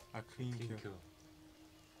 A clean kill.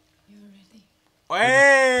 You're ready.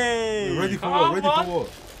 Hey! Ready for what? Ready for what?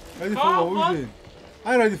 Ready for what? What are you doing?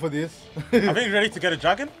 I'm ready for this. I think ready to get a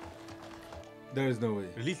dragon? There is no way.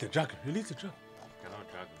 Release the dragon. Release the dragon. Cannot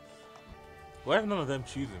dragon. Why have none of them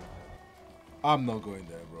choosing? I'm not going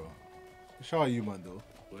there, bro. Shout out you, man, though.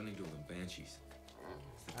 Worthington and Banshees.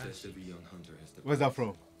 It's the test every young hunter has to. Where's that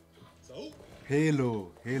from?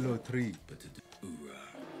 Halo. Halo 3. But to do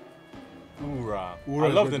Hoorah. Hoorah I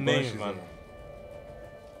is love where the the names, Banshees man.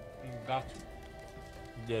 are. Got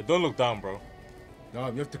you. Yeah, don't look down, bro. No,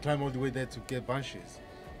 you have to climb all the way there to get Banshees.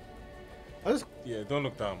 I just... Yeah, don't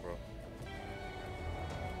look down, bro.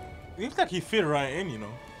 It looks like he fit right in, you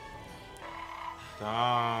know.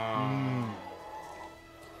 Damn.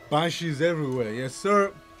 Banshees everywhere. Yes,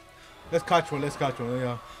 sir. Let's catch one. Let's catch one.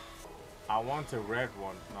 Yeah. I want a red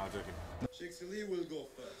one. Nah, joking. Jake Sully will go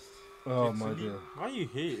first. Oh, my God. Why you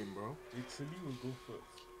hating, bro? Jake Sully will go first.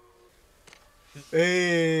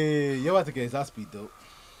 Hey, you're about to get his ass beat, though.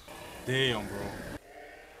 Damn, bro.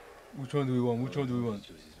 Which one do we want? Which one do we want?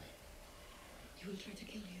 He will try to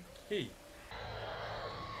kill you. Hey.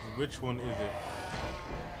 Which one is it?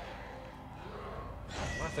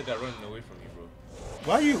 Why's that guy running away from you, bro?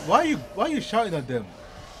 Why are you shouting at them?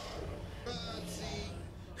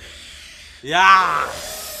 Yeah!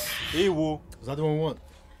 Hey, woo. Is that the one we want?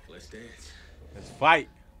 Let's dance. Let's fight.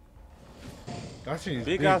 That thing is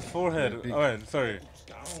Big ass forehead. Yeah, big. Oh, sorry.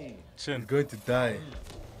 Chin. You're going to die.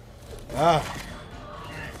 Ah.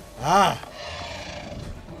 Ah.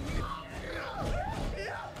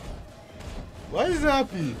 Why is he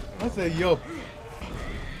happy? I say yo.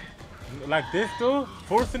 Like this, though?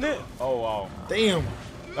 Forcing it? Oh, wow. Damn.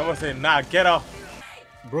 I was saying, nah, get off.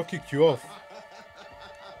 Bro kicked you off.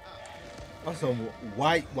 That's some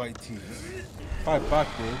white teeth. Fight back,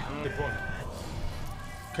 bro. The bond.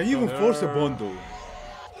 Can you even force a bond, though?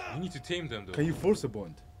 You need to tame them, though. Can you force a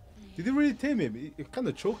bond? Did you really tame him? It kind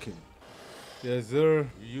of choke him. Yes, sir.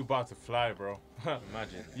 You about to fly, bro.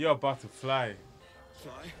 Imagine. You're about to fly.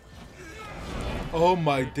 Fly. Oh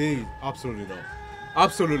my days. Absolutely not.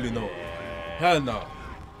 Absolutely no. Hell no.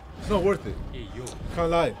 It's not worth it. Hey, yo. Can't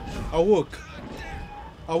lie. I woke.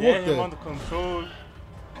 I woke Get him there. under control.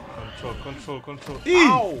 Control. Eee!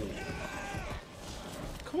 Ow!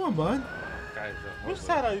 Come on, man. Guys, Which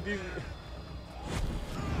side are you doing?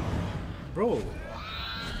 Bro.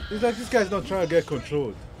 It's like this guy's not trying to get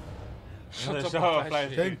controlled. Shut The up, shower and fly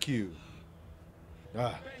flash. Thank you.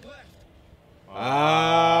 Ah. Oh,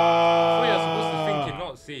 Ah. you're supposed to think it,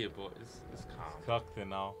 not say it, but it's calm. Clocked it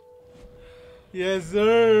now. Yes,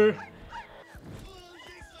 sir.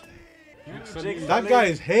 That guy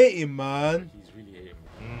is hating, man. He's really hating.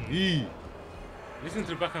 He. Listen to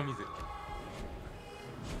the background music.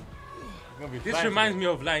 This flying reminds me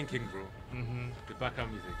of Lion King, bro. Mm-hmm. The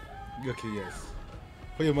background music. Okay, yes.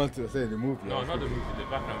 For your man to say the movie. No, I not the think. movie, the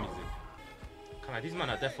background music. Come on, these men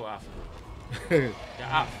are deaf for half, bro. They're They're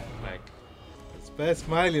half, like. Spare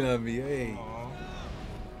smiling at me. Hey. Aww.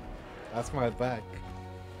 That's my back.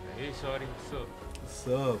 Hey, shorty, what's up? What's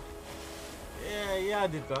up? Yeah, I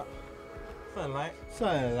did that. Something like.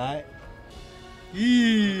 Something like.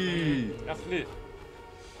 Yee. That's lit.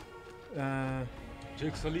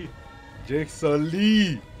 Jake Sully. Jake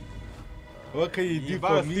Sully. What can you do You for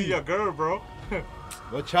better me? see your girl, bro.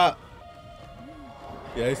 Watch out.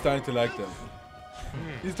 Yeah, he's starting to like them.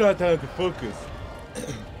 He's trying to tell him to focus.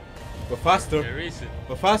 But faster. They're racing.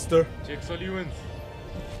 But faster. Jake Sully wins.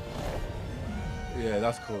 Yeah,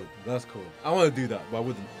 that's cool. That's cool. I want to do that, but I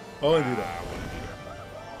wouldn't. I want to do that.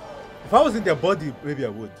 If I was in their body, maybe I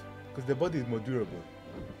would. Because their body is more durable.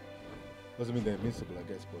 Doesn't mean they're invincible, I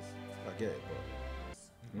guess, but I get it, but...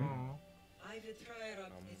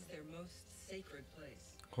 is their most sacred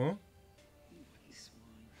place. Huh?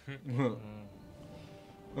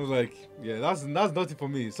 I was like, yeah, that's nothing for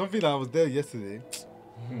me. Something that I was there yesterday.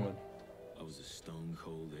 Come on. I was a stone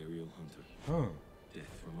cold aerial hunter. Huh.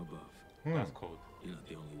 Death from above. That's cold. You're not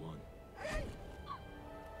the only one.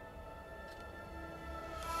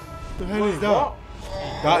 What the hell is that?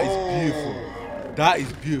 That is beautiful. That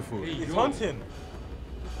is beautiful. Hey, He's yo. hunting.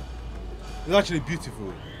 It's actually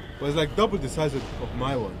beautiful. But it's like double the size of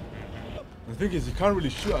my one. The thing is, you can't really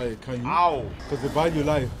shoot at it, can you? Ow. Because they buy you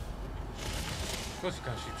life. course you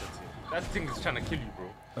can't shoot that thing. That thing is trying to kill you, bro.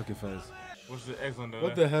 Okay, fine. What's the eggs on the What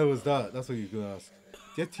left? the hell was that? That's what you're gonna ask.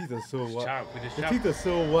 Your teeth are so white. Sharp, with the Your sharp. teeth are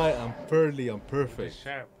so white and pearly and They're perfect.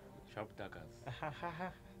 sharp. Sharp daggers.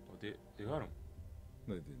 Oh, they got him.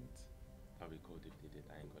 No, they didn't. Probably cold if they did.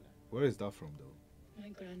 I ain't gonna lie. Where is that from, though? My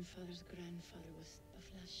grandfather's grandfather was a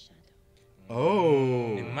flash shadow.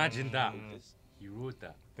 Oh. Imagine that. You wrote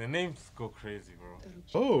that. The names go crazy, bro.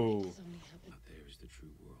 Oh. There is the true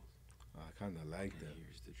world. I kind of like that.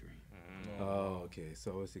 Here's the dream. Oh, okay.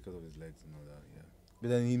 So obviously because of his legs and all that, yeah. But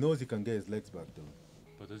then he knows he can get his legs back, though.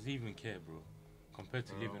 But does he even care, bro? Compared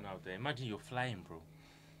to living out there. Imagine you're flying, bro.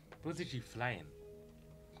 Bro's literally flying.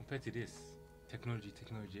 Compared to this. Technology,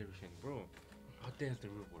 everything. Bro, out there's the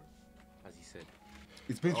real world. As he said.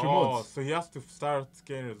 It's been 3 Oh, months. so he has to start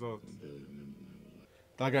getting results.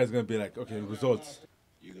 That guy's going to be like, okay, results.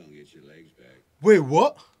 You're gonna get your legs back. Wait,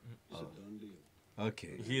 what? It's a done deal.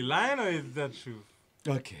 Okay. Is he lying or is that true?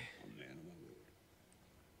 Okay. Man of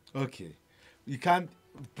my word. Okay. You can't,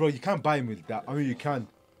 bro, you can't buy him with that. I mean, you can.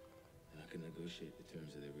 I can negotiate the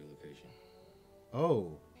terms of their relocation.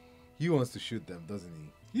 Oh. He wants to shoot them, doesn't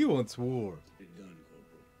he? He wants war. It's done,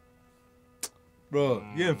 Corporal. Bro,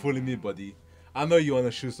 you ain't fooling me, buddy. I know you want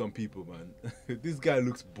to shoot some people, man. This guy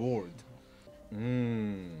looks bored.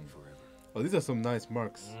 Oh, these are some nice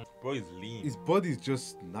marks. Bro, he's lean. His body's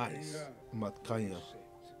just nice. Umatkanya.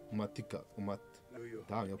 Umatika.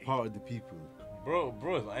 Damn, you're part of the people.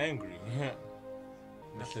 Bro is angry.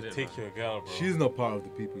 That's to take your girl, bro. She's not part of the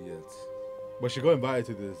people yet. But she got invited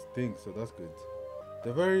to this thing, so that's good.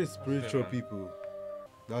 They're very spiritual people.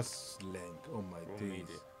 That's Lenk. Oh my days.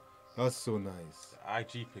 That's so nice. The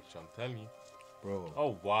IG picture, I'm telling you. Bro.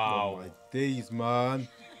 Oh, wow. Oh my days, man.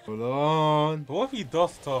 Hold on. But what if he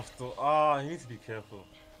does stuff, though? Ah, he needs to be careful.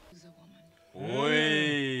 Who's a woman?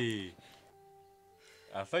 Wait.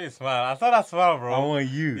 I saw you smile. I saw that smile, bro. I want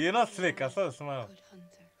you. You're not slick. I saw the smile. Good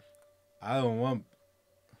hunter. I don't want.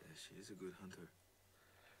 Yeah, she is a good hunter.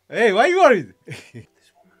 Hey, why are you worried? This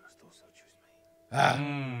woman must also choose me. Ah.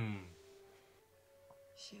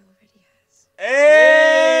 She already has.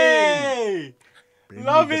 Hey! Bring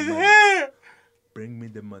Love me the is money. here! Bring me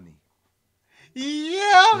the money.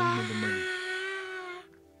 Yeah! Bring me the money.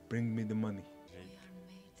 Bring me the money.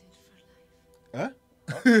 We are mated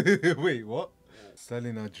for life. Huh? Wait, what?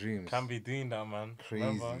 Selling our dreams. Can't be doing that, man. Crazy.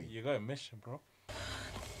 Remember, you got a mission, bro.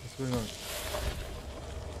 What's going on?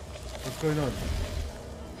 What's going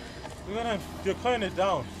on? You're cutting it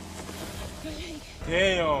down.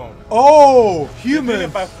 Damn. Oh, You're doing humans.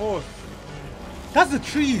 it by force. That's the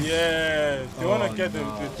trees. Yeah. They want Oh, to get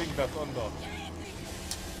no. the thing that's under.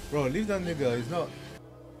 Bro, leave that nigga. He's not.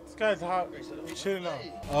 This guy's chilling out.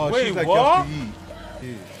 Oh, Wait, she's like, what? you have to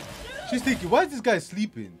eat. Yeah. She's thinking, why is this guy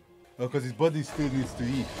sleeping? Oh, because his body still needs to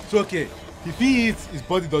eat. So, okay, if he eats, his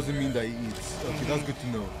body doesn't mean that he eats. Okay, that's good to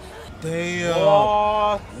know. Damn.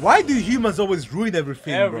 What? Why do humans always ruin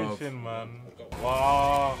everything, Everything, man.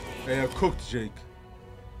 Wow. bro? You're cooked, Jake.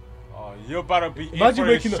 Oh, you're about to be Imagine in for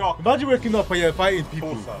a waking shock. up. Imagine waking up and you're fighting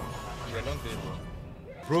people. Pulsar. Yeah, don't do it,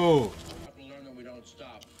 bro. Bro. Learn that we don't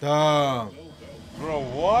stop. Damn. Bro,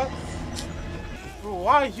 what? Bro,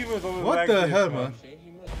 why are humans always What like the this, hell, man? man?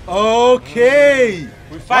 Okay.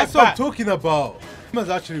 We fight That's what I'm back. talking about. Humans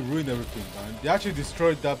actually ruined everything, man. They actually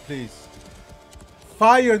destroyed that place.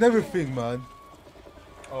 Fire and everything, man.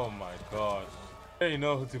 Oh my god. You already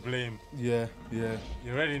know who to blame. Yeah, yeah.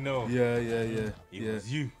 You already know. Yeah. It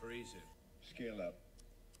was you. Freeze it. Scale up.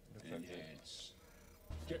 Enhance.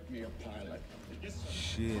 Get me a pilot.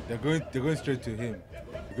 Shit, they're going straight to him.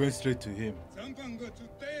 They're going straight to him.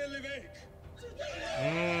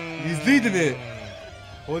 He's leading it.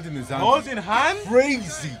 Holding his hand. Holding hand?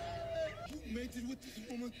 Crazy.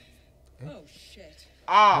 Oh, shit.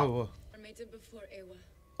 Ah. Oh, I mated before Ewa.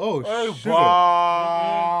 oh, Hey, sugar.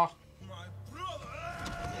 wow.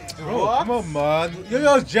 Bro, What? come on, man. You're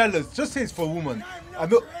just jealous. Just say it's for a woman. I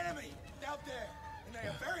know.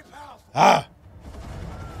 Ah.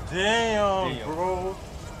 Damn, bro.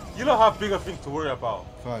 You don't have bigger things to worry about.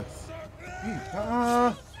 Facts.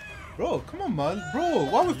 Bro, come on, man. Bro,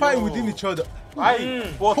 why are we fighting within each other?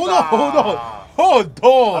 Hold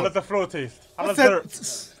on. I love the flow taste. I love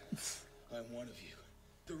What's the... I'm one of you.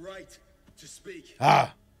 The right to speak.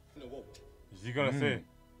 Ah. Is he gonna say?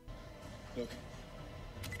 Look,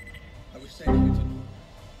 I was sending you to.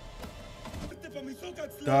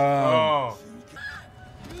 Damn. Oh.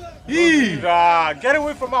 Eee. Get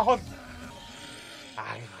away from my husband.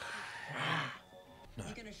 You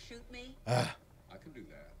gonna shoot me? I can do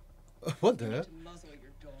that. What the hell? To muzzle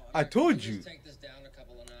your dog. I told you. Take this down a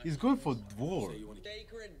couple of notches. Is going for war.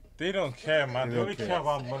 Sacred. They don't care, man. They They don't only care. care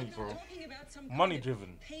about money, bro. Talking about some money kind of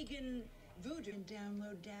driven. pagan voodoo and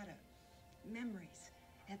download data, memories,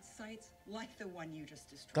 at sites like the one you just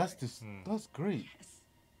destroyed. That's great.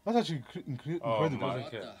 That's actually incredible.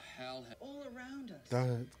 What the hell? All around us.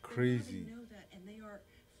 That's crazy. They know that, and they are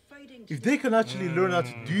fighting If they can actually learn how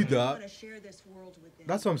to do They that, wanna share this world with them.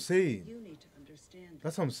 that's what I'm saying. You need to understand.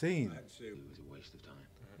 That's what I'm saying. I'd say it was a waste of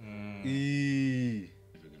time. Eee.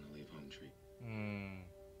 Never gonna leave home tree.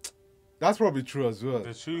 That's probably true as well.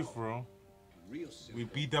 The truth, bro. Real We simple.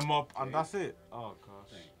 beat them up and that's it. Oh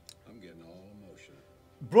gosh. I'm getting all emotional.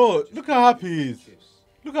 Bro, look how happy he is.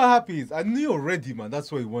 Look how happy he is. I knew already, man.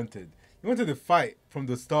 That's what he wanted. He wanted to fight from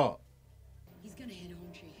the start. He's gonna hit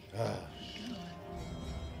home tree.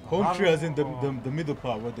 Home tree as in the middle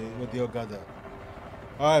part where they all gather.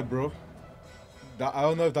 Alright, bro. I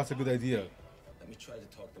don't know if that's a good idea. Let me try to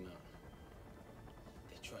talk them out.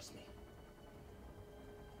 They trust me.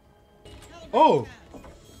 Oh!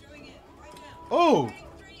 Oh!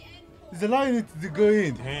 He's allowing it to go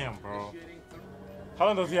in. Damn, bro. How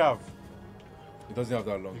long does he have? It doesn't have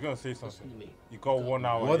that long. You're gonna say something. You got 1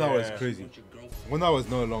 hour. 1 hour yeah. is crazy. 1 hour is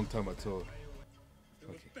not a long time at all.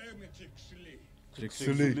 Jake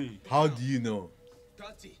Sully, how do you know?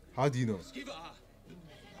 How do you know?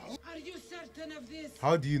 Are you certain of this?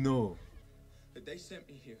 How do you know? They sent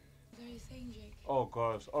me here. What are you saying, Jake? Oh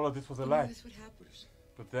gosh, all of this was a You knew lie. this would happen.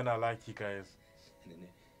 But then I like you guys. And then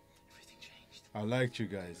everything changed. I liked you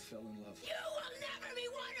guys. I fell in love. You will never be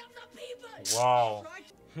one of the people! Wow.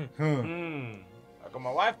 Huh. I got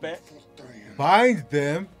my wife back. Bind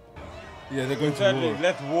them. Yeah, they're going to Exactly. war.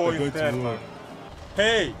 Let's war They're going instead, to war. man.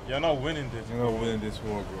 Hey, you're not winning this. You're not winning this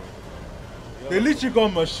war, bro. They literally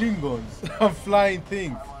got machine guns and flying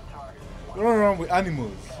things. They run around with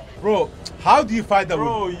animals. Bro, how do you fight that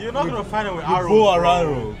Bro, with, you're not gonna fight it with arrows, bow and bro.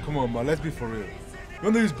 arrow? Come on, man, let's be for real. You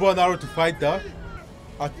want to use bow and arrow to fight that?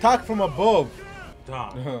 Attack from above.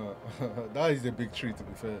 Damn. That is a big tree, to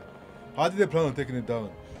be fair. How did they plan on taking it down?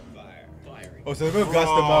 Fire. Oh, so they're gonna gas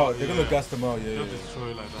them out. They're gonna gas them out, yeah. Just destroy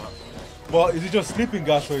it like that. Well, is it just sleeping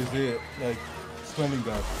gas or is it like smelling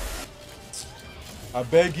gas? I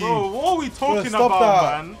beg you. Bro, what are we talking stop about,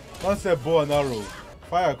 that. man? Man said bow and arrow.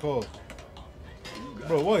 Fire call.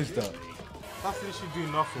 Bro, what is that? That's literally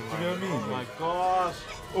doing nothing, man. You know what I mean? Oh my gosh.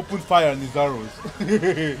 Open fire on his arrows.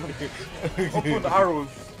 Open arrows.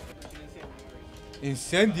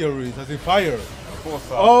 Incendiaries, as in fire. Of course,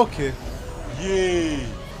 sir. Oh, okay. Yay.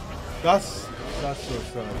 That's so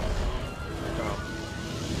sad.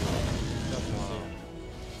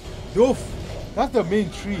 Doof. That's the main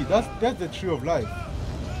tree. That's the tree of life.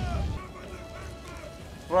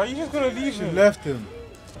 Bro, you just gonna leave She him? left him.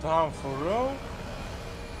 Damn, for real?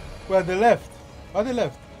 Where they left? Why they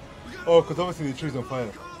left? Oh, because obviously the tree's on fire.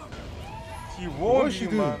 He What warned did she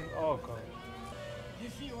you, do? man. Oh god.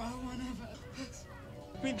 If you are one of us.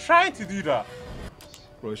 Been trying to do that.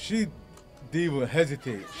 Bro, she didn't even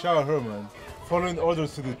hesitate. Shout out her, man. Following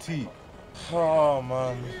orders to the T. Oh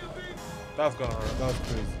man. That's gonna hurt. That's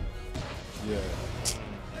crazy. Yeah.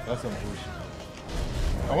 That's some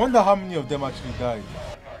bullshit. I wonder how many of them actually died.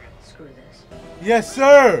 Screw this. Yes,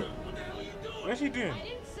 sir! What's she doing? I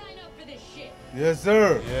didn't sign up for this shit. Yes,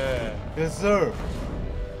 sir! Yeah. Yes, sir!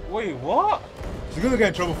 Wait, what? She's gonna get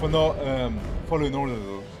in trouble for not following orders,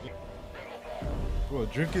 though. Bro,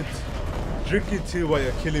 drink it tea while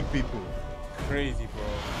you're killing people. Crazy, bro.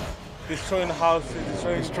 Destroying houses,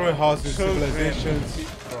 Destroying houses, children. civilizations,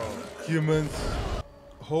 Bro. humans.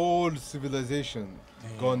 Whole civilization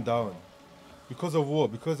gone down. Because of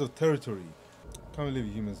what? Because of territory. Can't believe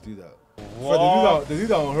humans do that. What? But they do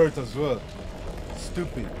that on Earth as well.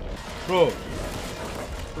 Stupid. Bro.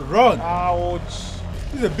 Run! Ouch.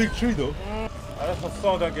 This is a big tree though. That's a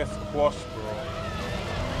song that gets squashed, bro.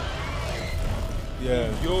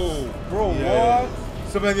 Yeah. Yo, bro, Yeah. what?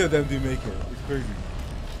 So many of them do make it. It's crazy.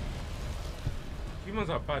 Humans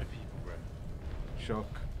are bad people, bro. Shock.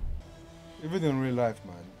 Even in real life,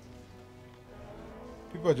 man.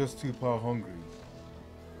 People are just too power hungry.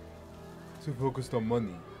 Too focused on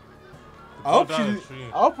money. I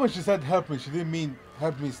hope when she said help me, she didn't mean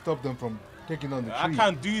help me stop them from taking on the tree. I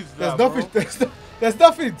can't do that, There's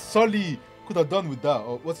nothing Sully could have done with that.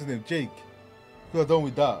 Or what's his name? Jake could have done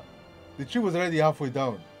with that. The tree was already halfway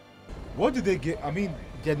down. What do they get? I mean,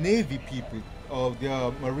 they're Navy people, or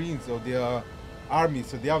they're Marines, or they're Army,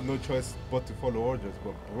 so they have no choice but to follow orders.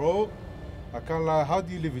 But bro, I can't lie. How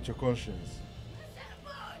do you live with your conscience?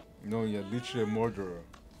 No, you're literally a murderer.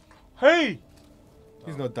 Hey!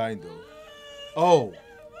 He's not dying though. Oh!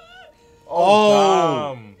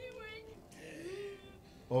 Oh! Damn.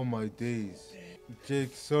 Oh my days.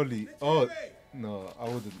 Jake Sully. Oh, No, I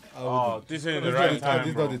wouldn't. Oh, this ain't the This right time, This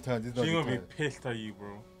is bro. not the time. This is not She's the gonna be time. pissed at you,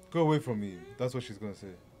 bro. Go away from me. That's what she's gonna say.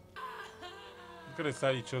 Look at the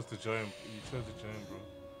side you chose to join. You chose to join, bro.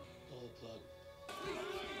 Pull the plug.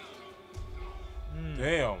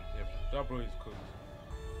 Damn. Yeah, that bro is cooked.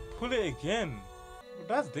 Pull it again.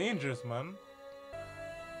 That's dangerous, man.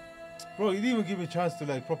 Bro, you didn't even give me a chance to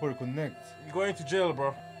like properly connect. You're going to jail,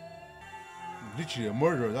 bro. Literally a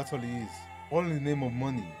murderer. That's all he is. All in the name of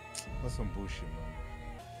money. That's some bullshit, man.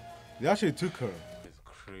 They actually took her. It's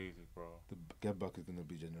crazy, bro. The get back is gonna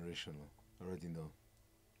be generational. I already know.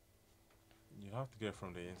 You have to get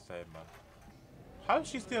from the inside, man. How is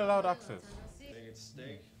she still allowed access? Naked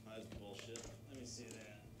steak? That's bullshit. Let me see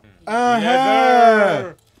that. Yes,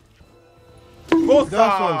 sir. That's what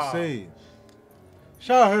I'm saying.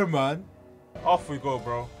 Shout out her, man. Off we go,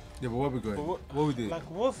 bro. Yeah, but where we going? What we did? Like,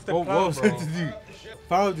 what's the What plan, was bro? it to do?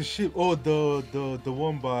 Follow the ship. Oh, the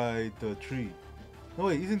one by the tree. No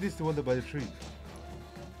wait, isn't this the one that by the tree?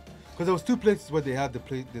 Because there was two places where they had the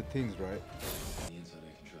things, right? The inside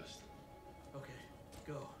I can trust. Okay,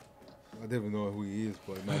 go. I don't even know who he is,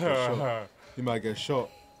 but he might get shot. He might get shot.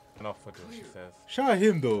 Enough for this, she says. Shout out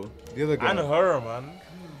him though. The other guy. And her, man.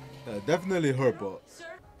 Definitely her, but.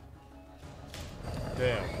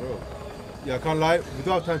 Damn, bro. Yeah, I can't lie. We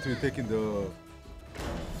don't have time to be taking the. Oh,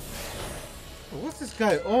 what's this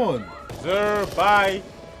guy on? Sir, bye.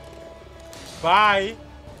 Bye.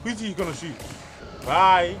 Who's he gonna shoot?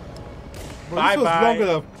 Bye. Bro, Bye, this was bye. longer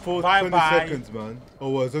than 20 bye. seconds, man. Oh,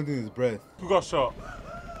 well, something in his breath. Who got shot?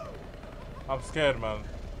 I'm scared, man.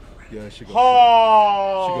 Yeah, she got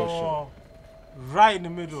shot. She got shot. Right in the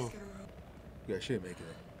middle. Yeah, she ain't making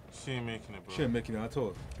it. She ain't making it, bro. She ain't making it at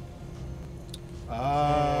all.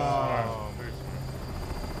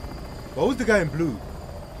 But who's the guy in blue?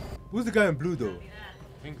 Who's the guy in blue, though?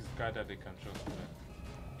 I think it's the guy that they can trust.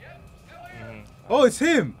 Oh, it's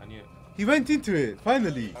him! I knew it. He went into it,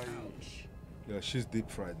 finally. Yeah, she's deep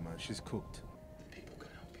fried, man. She's cooked. People can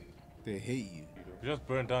help you. They hate you. You just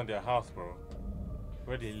burned down their house, bro.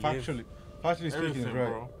 Where they live. Factually speaking, is Everything, right.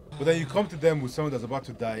 bro. But then you come to them with someone that's about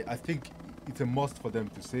to die. I think it's a must for them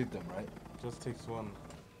to save them, right? Just takes one.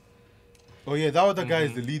 Oh yeah, that other guy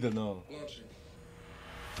is the leader now.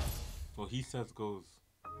 Well, he says goes.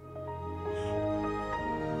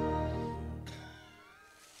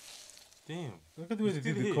 Damn. Look at the way they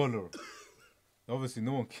did the color. Obviously,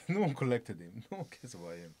 no one collected him. No one cares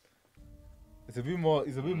about him. It's a bit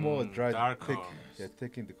more dry, dark thick. colors. Yeah,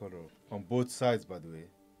 taking the color on both sides, by the way.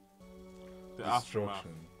 The aftermath.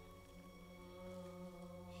 Destruction.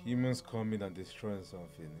 Humans coming and destroying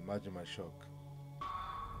something. Imagine my shock.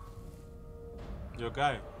 Your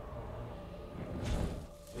guy.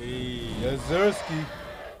 Hey. Yes, Zersky.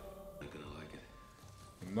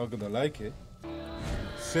 I'm not gonna like it.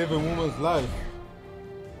 Save a woman's life.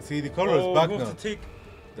 See, the color is back now.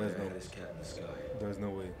 There's no way. There's no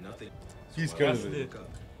way. Nothing. He's scared of it.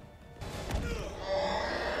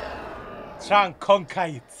 Chan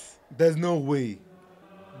Konkite. There's no way.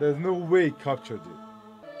 There's no way he captured it.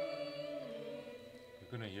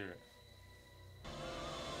 You're gonna hear it.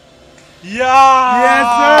 Yeah! Yes,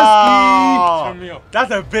 Zersky! Turn me up.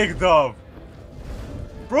 That's a big dub.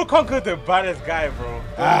 Bro conquered the baddest guy, bro.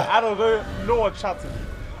 I don't know. No one chat to me.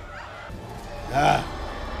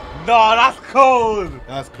 No, that's cold.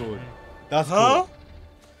 That's cold. That's Huh? cold.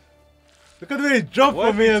 Look at the way he dropped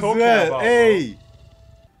What for me is he as talking well. about, hey!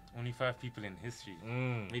 Only 5 people in history.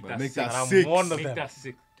 Make But that make sick. that And I'm sick. one of Make them. that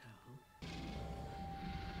sick.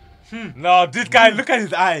 No, this guy, look at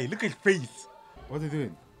his eye. Look at his face. What are they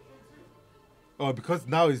doing? Oh, because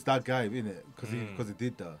now it's that guy, isn't it? Because he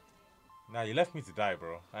did that. Nah, you left me to die,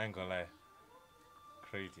 bro. I ain't gonna lie.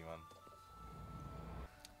 Crazy, man.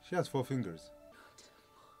 She has 4 fingers.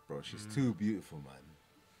 Bro, she's too beautiful, man.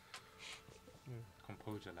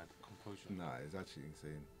 Composure, like composure. Nah, it's actually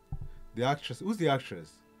insane. The actress, who's the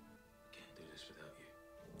actress? Can't do this without you.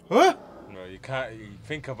 Huh? No, you can't. You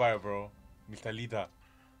think about it, bro. Mr. Leader.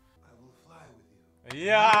 I will fly with you.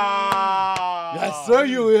 Yeah! Yes, sir,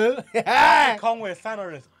 you will. Conway, sign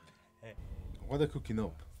on this. What are they cooking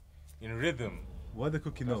up? In rhythm. What are they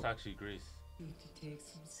cooking That's up? actually Grace. Need to take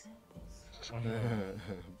some samples.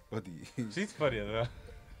 Buddy. She's funny as well.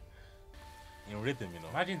 In rhythm, you know.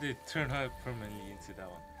 Imagine they turn her permanently into that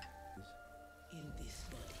one. In this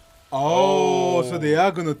body. Oh, so they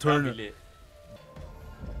are gonna turn That'd it. be lit.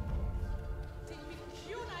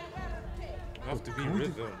 You have to be in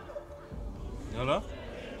rhythm. You know?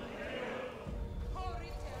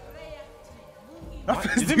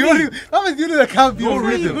 That's the only that can't be on Where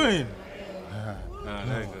are you rhythm. going?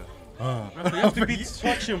 There you go. You have to be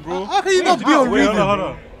swatching, bro. How can you not be on Wait, rhythm? hold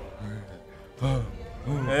on.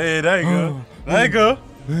 Hey, there you go. There you go.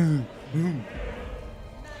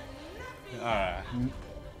 Alright.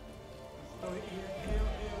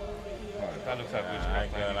 That looks like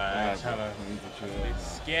witchcraft. It's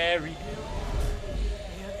scary.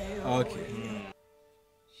 Okay.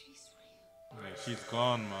 Yeah, she's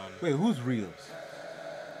gone, man. Wait, who's real?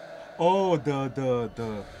 Oh, the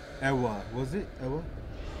Ewa. Was it Ewa?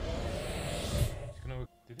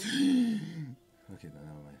 Okay, no,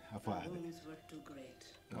 never mind. I thought I had it. Were too great.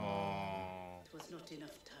 Oh. It was not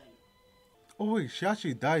enough time. Oh wait, she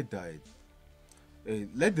actually died. Hey,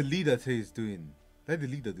 let the leader say he's doing. Let the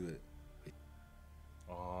leader do it.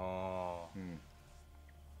 Oh.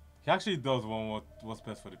 He actually does want what's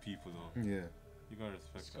best for the people, though. Yeah. You gotta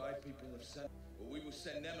respect that. People have sent. Well, we will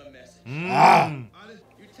send them a message.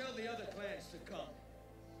 You tell the other clans to come.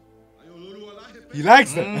 He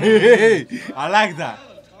likes that. Hey, I like that.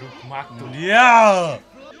 Yeah.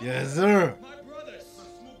 Yes, sir. My brothers,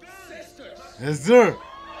 sisters, Yes, sir. and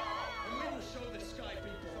we will show the sky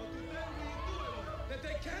people that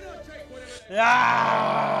they cannot take whatever.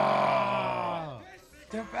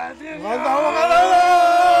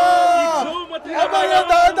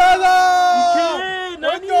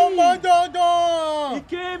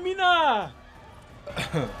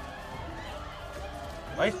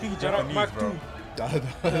 Why you speaking Japanese, bro?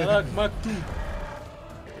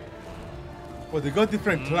 Well, they got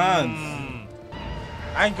different clans.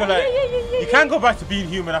 I ain't gonna lie. You can't go back to being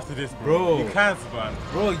human after this, bro. You can't, man.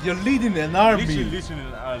 Bro, you're leading an army. Literally leading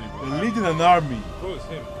an army, bro. You're leading an army. Bro, it's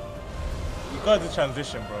him. You got the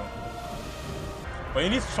transition, bro. But you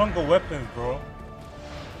need stronger weapons, bro.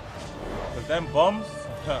 But them bombs.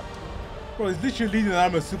 Bro, it's literally leading an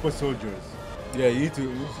army of super soldiers. Yeah, you need to.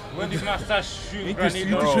 When these man start shooting you grenade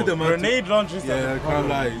need to shoot them. Grenade launchers. Yeah, I can't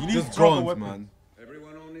lie. You need Just stronger guns, weapons, man.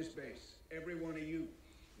 Everyone on this base, every one of you,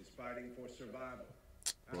 is fighting for survival.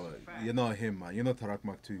 Bro, you're not him, man. You're not Tarak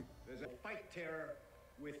Mak 2. There's a fight terror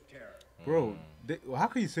with terror. Bro, how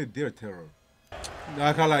can you say they're terror? No,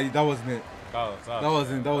 I can't lie. That wasn't it. That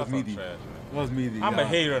was meaty. That was meaty. I'm a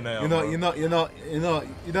hater now. You're not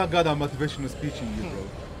got that motivational speech in you, bro.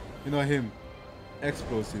 You're not him.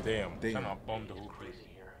 Explosive. Damn. Trying to bomb the whole place.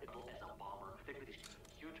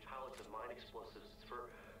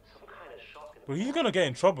 But he's gonna get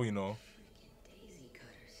in trouble, you know.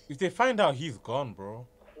 If they find out he's gone, bro.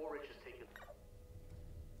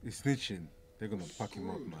 He's snitching. They're gonna pack him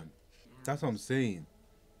up, man. That's what I'm saying.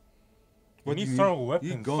 We need stronger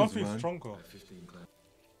weapons. Guns, Something man. stronger.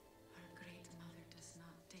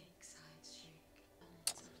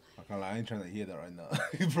 I can't lie, I ain't trying to hear that right now.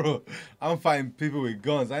 Bro, I'm fighting people with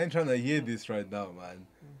guns. I ain't trying to hear this right now, man.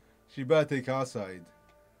 She better take our side.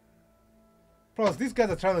 Plus, these guys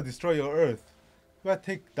are trying to destroy your earth. You better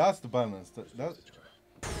take, that's the balance. That's...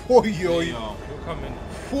 Oh, yoy.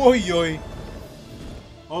 Oh, yoy.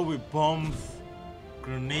 All with bombs,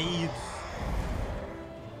 grenades.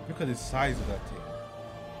 Look at the size of that thing.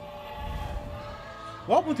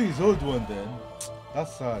 What happened to his old one then?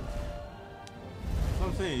 That's sad. That's what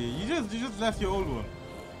I'm saying. You just left your old one.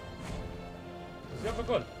 Does he have a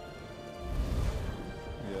gun?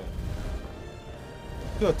 Yeah.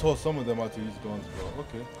 Could have taught some of them how to use guns, bro.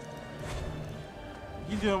 Okay.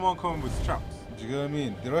 He's the only one coming with straps. Do you get what I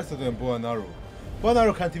mean? The rest of them bow and arrow. Bow and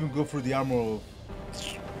arrow can't even go through the armor of...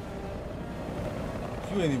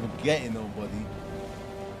 You ain't even getting nobody.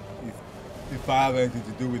 If I have anything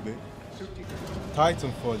to do with it.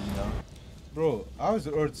 Titanfall, you know. Bro, how is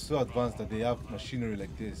the Earth so advanced that they have machinery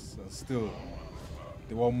like this and still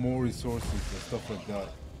they want more resources and stuff like that?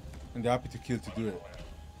 And they're happy to kill to do it.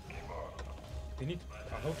 They need.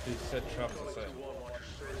 I hope they set traps aside.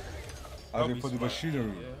 As in for the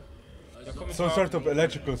machinery. Yeah. Some sort of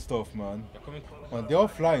electrical stuff, man. Man, they're all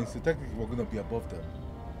flying, so technically we're gonna be above them.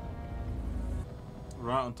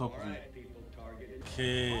 Right on top of you.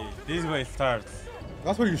 Okay, this is where it starts.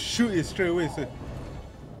 That's where you shoot it straight away. So.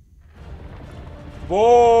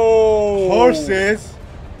 Whoa! Horses!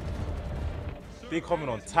 They coming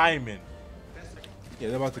on timing. Yeah,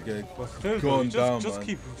 they're about to get still, gunned down, just man.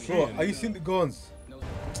 keep Bro, shooting. are you seeing the guns?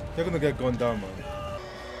 They're gonna get gunned down, man.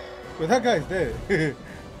 But that guy's there.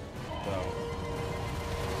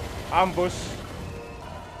 Ambush.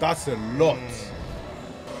 That's a lot.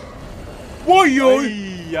 Whoa, yo!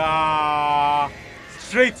 Yeah.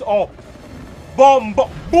 Straight up. Bomb,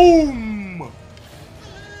 boom!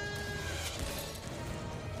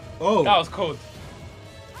 Oh. That was cold.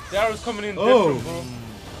 The arrows coming in Oh. different, bro.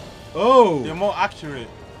 Oh. They're more accurate.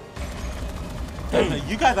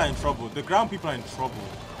 You guys are in trouble. The ground people are in trouble.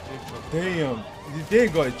 Damn. They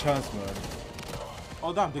ain't got a chance, man.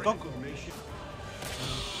 Oh, damn. They got...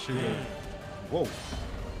 Shit. Whoa.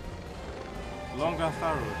 Long ass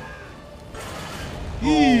arrow.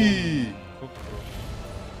 Eee.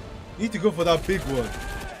 You need to go for that big one.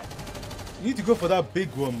 You need to go for that big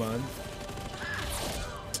one, man.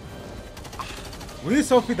 We need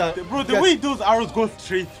something that... Bro, the way those arrows go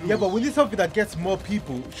straight through. Yeah, but we need something that gets more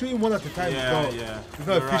people. Shooting one at a time is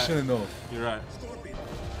not efficient enough. You're right.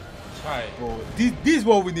 Try. Bro, this is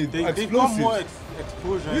what we need. They got more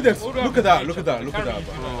explosion. Look at that, look at that, look at that,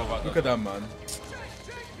 man. Look at that, man.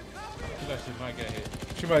 She might get hit.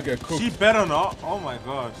 She might get cooked. She better not. Oh my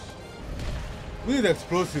gosh. We need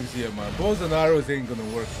explosives here, man. Bows and arrows ain't gonna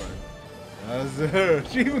work, man. That's her.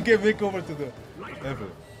 She even gave makeover to the level.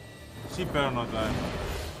 She better not die.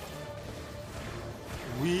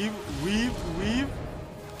 Weave, weave, weave.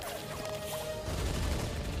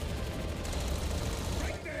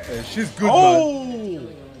 Hey, she's good, man.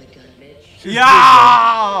 She's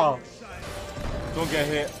yeah! Good, don't get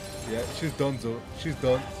hit. Yeah, she's done, though. She's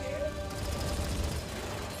done.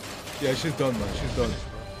 Yeah, she's done, man. She's done.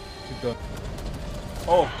 She's done.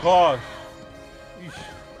 Oh, gosh.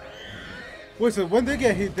 Wait, so when they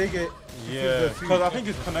get hit, they get... Yeah, because I think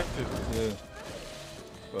it's connected. Yeah.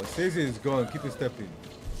 But Stacey is gone. Keep it stepping.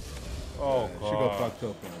 Oh, God. She got packed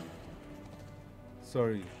up, man.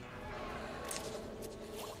 Sorry.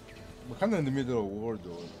 We're kind of in the middle of war,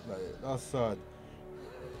 though. Like, that's sad.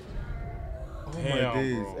 Oh, damn, my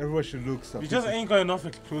days. bro. Everyone should look. You just ain't got enough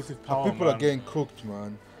explosive power, people are getting cooked,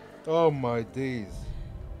 man. Oh, my days.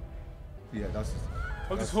 Yeah, that's...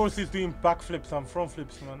 All this horse is doing backflips and front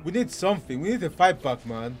flips, man. We need something. We need to fight back,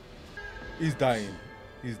 man. He's dying.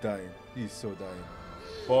 He's dying. He's so dying.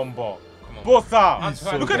 Bomba. Come on. Bossa!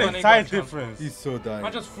 So look at dying. the size difference. He's so dying. I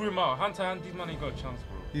just threw him out. Hunter and these man ain't got a chance,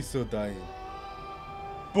 bro. He's so dying.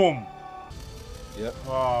 Boom. Yep.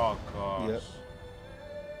 Oh, gosh. Yep.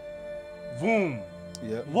 Boom.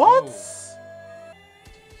 Yep. What?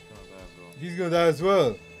 He's gonna die as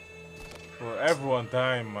well. Bro, everyone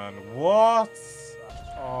dying, man. What?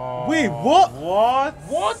 Oh, wait, what? What?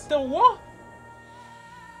 What the what?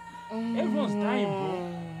 Everyone's dying, bro.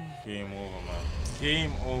 Game over, man.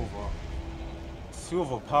 Game over. It's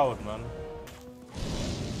overpowered, man.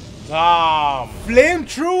 Damn.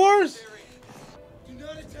 Flamethrowers?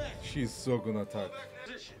 She's so gonna attack.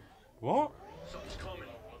 What?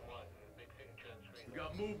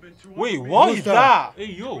 Wait, what is that? Hey,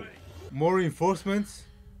 yo. More reinforcements?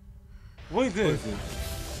 What is this? What is it?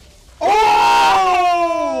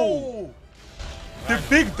 Oh! The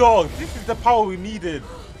big dog. This is the power we needed.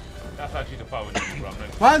 That's actually the power we needed, bro.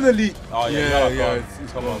 Finally! Oh, yeah,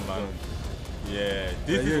 it's come gone, on, man. gone. Yeah,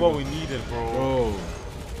 this is what we needed, bro. Bro.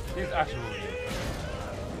 This is actually what we needed.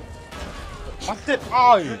 I said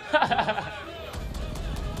I.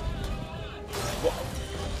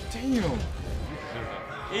 Damn.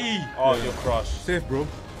 Hey. Oh, you're crushed. Safe, bro.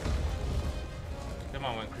 That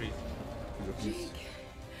man went crazy.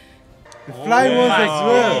 The flying ones as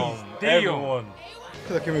well. Everyone.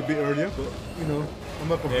 Could have came a bit earlier, but you know, I'm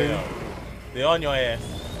not complaining. Yeah. They're on your ass.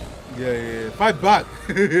 Yeah. Fight back.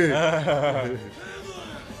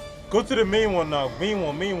 Go to the main one now. Main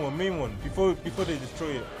one. Before they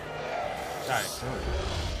destroy it. Nice.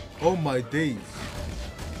 Oh my days.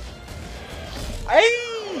 Hey!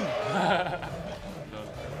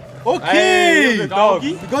 Okay! Hey,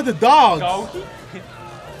 doggy. We got the dogs. Doggy?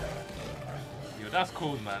 Yo, that's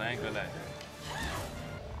cool, man. I ain't gonna lie.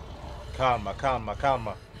 Calma.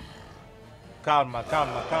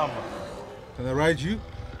 Can I ride you?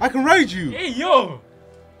 I can ride you! Hey, yo!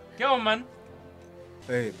 Get on, man.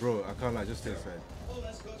 Hey, bro, I can't lie. Just stay inside.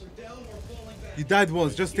 You died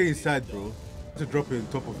once. Just stay inside, bro. To drop it on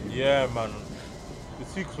top of you. Yeah, man.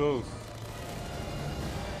 It's too close.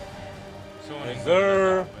 Yes,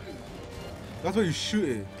 sir. That's why you shoot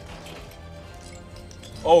it.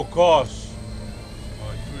 Oh, gosh.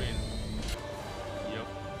 Oh, it's green. Yep.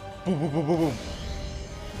 Boom.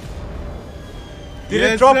 Did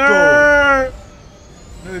Yes, it drop sir.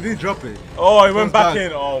 though? No, they didn't drop it. Oh, it went back back.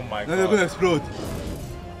 in. Oh my Now god. they're gonna explode.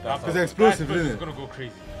 That's Because they're explosive, That isn't is it? gonna go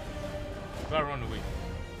crazy. Gotta run away.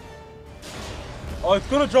 Oh, it's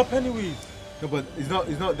gonna drop anyways. No, but it's not.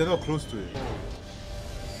 They're not close to it.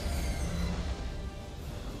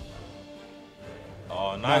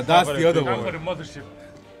 Oh, nice. that's the other Time one. for the mothership.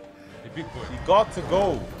 The big boy. You got to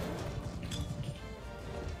go.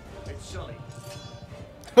 It's Sully.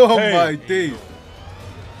 Oh Hey. my days.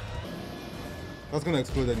 That's gonna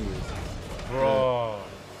explode anyways. Bro.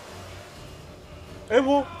 Hey,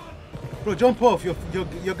 bro. Bro, jump off. Your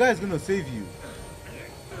guy's gonna save you.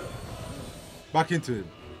 Back into him.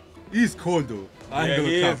 He's cold though. I ain't Yeah, gonna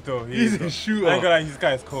he cap. is though. He's a though. shooter. I ain't gonna lie, this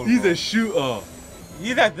guy is cold. He's bro. a shooter.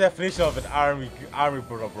 He's like the definition of an army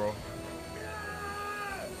brother, bro.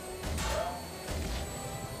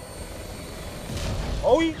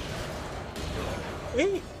 Oh,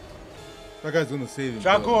 hey. That guy's gonna save him.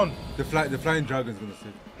 Dragon. The flying dragon's gonna save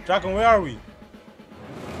him. Dragon, where are we?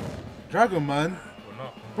 Dragon, man. We're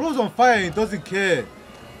not. Bro's on fire and he doesn't care.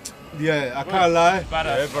 Yeah, I can't lie.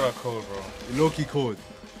 Yeah, brother cold, bro. Low-key cold.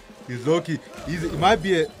 He's low-key. He might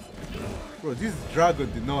be a... Bro, this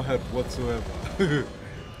dragon did not help whatsoever. We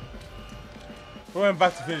went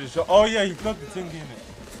back to finish the show. Oh yeah, he got the thing in it.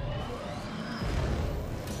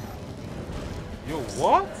 Yo,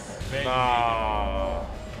 what? Nah.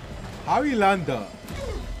 How he land that?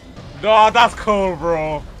 No, that's cold,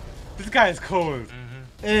 bro. This guy is cold.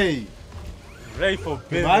 Hey. Ready for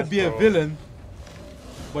business, He might be a villain,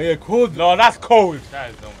 but you're cold. No, that's cold. That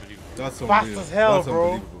is unbelievable. That's fast unbelievable. as hell, That's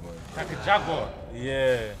bro. unbelievable, man. Like a jaguar.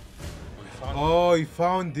 Yeah. Oh, he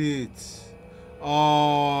found it. Oh.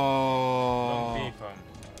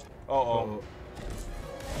 Uh-oh.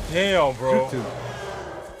 Damn, bro. Tripped him.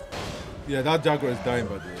 Yeah, that jaguar is dying,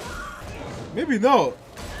 by the way. Maybe no.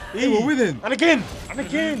 Hey, we're winning. And again. And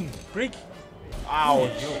again. Break. Ow.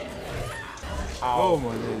 Ow. Oh,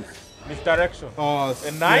 my days. Misdirection. Oh, a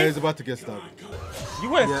yeah, knife? he's about to get stabbed. You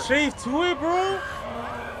went straight to it, bro.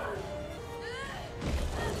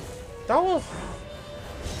 That was...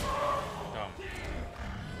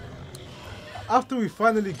 After we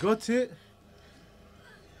finally got it,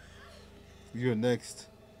 you're next.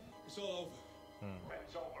 It's all over.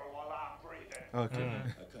 It's over while I'm breathing. Okay.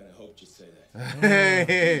 I kind of hoped you'd say that.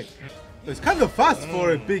 Hey, it's kind of fast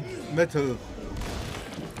for a big metal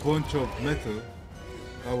bunch of metal.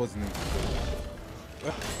 That wasn't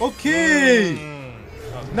it. Okay.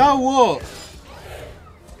 Now what?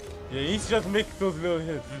 Yeah, he's just make those little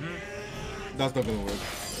hits. That's not gonna work.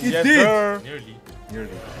 It Yes, did. sir.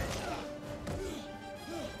 Nearly.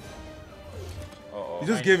 Uh-oh. You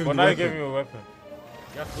just gave him But the now you weapon. gave him a weapon.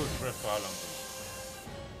 You have to go to press for how long?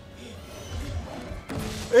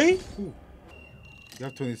 Hey? Ooh. You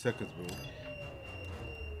have 20 seconds, bro.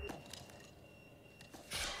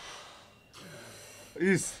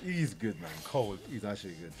 He's good, man. Cold. He's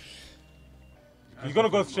actually good. You're gonna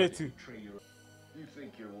go straight to... You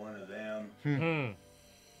think you're one of them?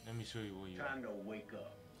 Let me show you what you are. Time to wake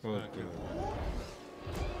up. Oh, God.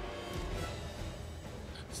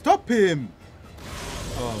 Stop him!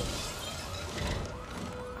 Oh,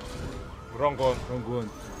 Wrong one. wrong one.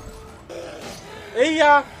 Hey,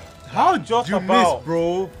 yeah. How did Just you about. miss,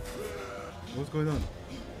 bro? What's going on?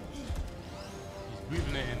 He's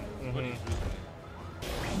breathing it in. But he's breathing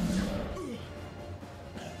it.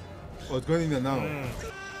 Oh, it's going in there now.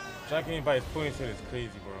 Jacking him by his ponytail is crazy,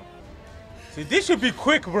 bro. See, this should be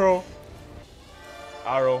quick, bro.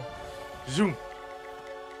 Arrow. Zoom.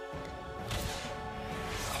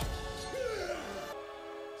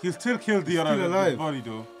 He'll still kill the He's other still alive. body,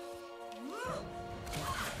 though.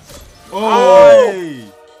 Oh!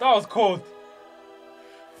 Aye. That was cold.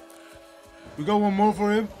 We got one more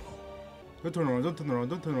for him. Don't turn around, don't turn around,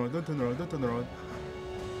 don't turn around, don't turn around, don't turn around.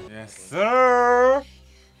 Yes, sir.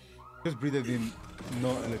 Just breathe it in. No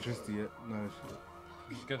electricity yet. No electricity.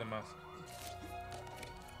 Just get the mask.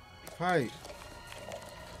 Hi.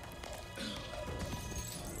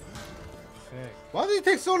 Why did it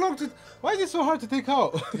take so long to... Why is it so hard to take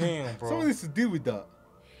out? Damn, bro. Someone needs to deal with that.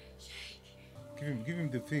 Give him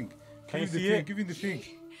the thing. Can you Give him the see thing. it? Give him the thing.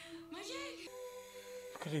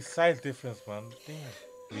 Look at the size difference, man. Damn.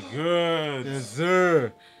 We good. Yes,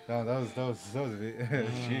 sir. That was a bit...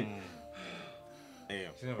 Shit.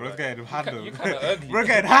 Damn. Bro's getting handled. You're kinda ugly. Bro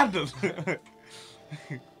getting handled.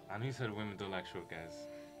 I know you said women don't like short guys.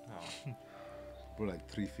 Oh. Bro, like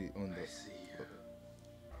 3 feet under. Yeah,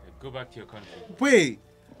 go back to your country. Wait.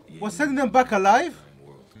 We're sending them back alive?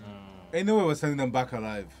 Ain't no way we're sending them back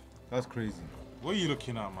alive. That's crazy. What are you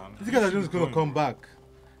looking at, man? These guys are just gonna come back.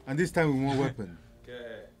 And this time with one weapon.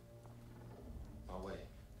 Okay. I'll wait.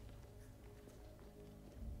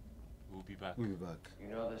 We'll be back. We'll be back. You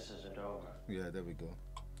know this isn't over. Yeah, there we go.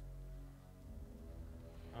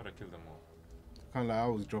 I would have killed them all. Kinda like I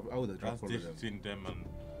would have dropped all of them. That's different between them and...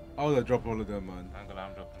 I would have dropped all of them, man. I'm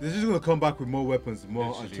dropping. They're just gonna come back with more weapons,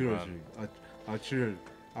 more Literally, artillery.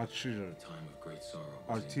 Time of great sorrow.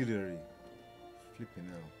 was Artillery. Flipping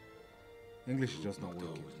hell. English is just not Dough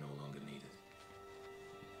working. was no longer needed.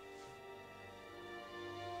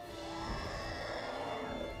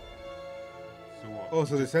 So what? Oh,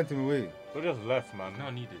 so they sent him away. Bro just left, man.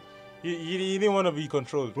 Not needed. He didn't want to be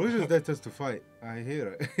controlled. Bro, he's just there just to fight. I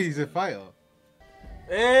hear it. He's a fighter.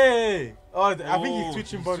 Hey! Oh, I think he's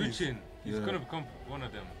switching bodies. He's Yeah. gonna become one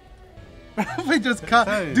of them. We just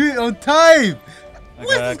can't do it on time.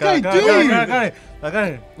 What's this guy doing? I got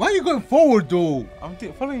it. Why are you going forward though? I'm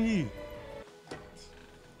following you.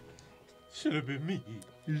 Should have been me.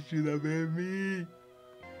 You should have been me.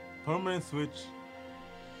 Permanent switch.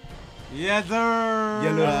 Yes, sir.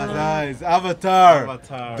 Yellow eyes. Avatar.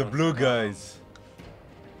 Avatar. The blue guys.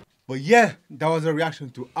 But yeah, that was a reaction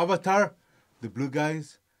to Avatar, the blue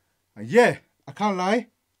guys. And yeah, I can't lie.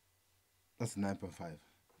 That's a 9.5.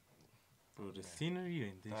 Bro, the scenery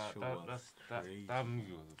in this show was crazy. That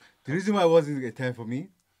movie was... The reason why it wasn't a 10 for me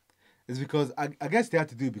is because I guess they had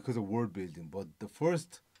to do it because of world building. But the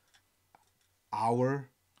first hour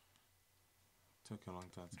took a long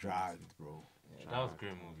time. Dragged, bro. Yeah, that was a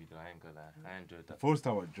great movie though. I ain't gonna lie. I enjoyed that. The first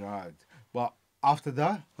hour dragged. But after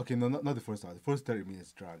that, okay, no, not the first hour. The first 30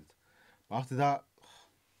 minutes dragged. But after that,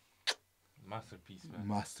 masterpiece, man.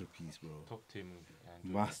 Masterpiece, bro. Top tier movie. I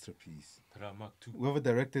enjoyed Masterpiece. that. Whoever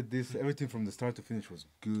directed this, everything from the start to finish was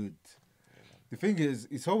good. The thing is,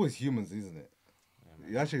 it's always humans, isn't it?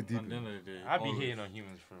 You actually deep. I be hating on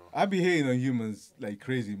humans for real. I be hating on humans like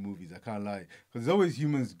crazy in movies. I can't lie, because there's always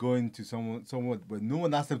humans going to someone, but no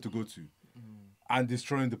one asked them to go to, and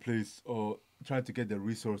destroying the place or trying to get their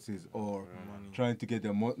resources or trying to get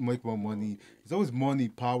their make more money. It's always money,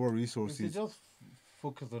 power, resources. They just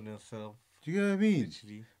focus on themselves. Do you get what I mean?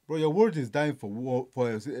 Literally. Bro, your world is dying for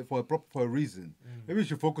a reason. Maybe you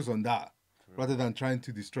should focus on that rather than trying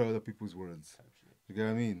to destroy other people's worlds. You get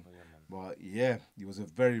what I mean? But yeah, it was a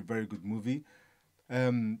very, very good movie.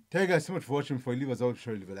 Thank you guys so much for watching. Before you leave us out,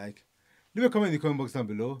 sure leave a like. Leave a comment in the comment box down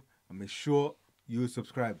below. And make sure you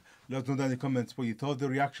subscribe. Let us know down in the comments what you thought of the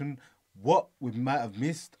reaction, what we might have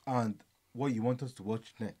missed, and what you want us to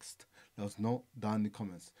watch next. Let us know down in the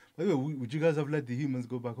comments. By the way, would you guys have let the humans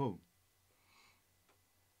go back home?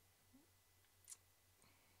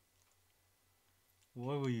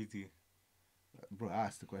 What will you do? Bro, I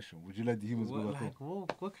asked the question. Would you let the humans go back home?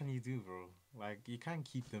 What can you do, bro? Like, you can't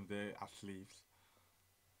keep them there as slaves.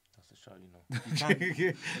 That's a shot, you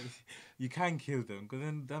know. You can't kill them, because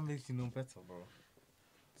then that makes you know better, bro.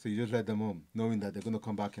 So you just let them home, knowing that they're going to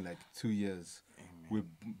come back in like 2 years with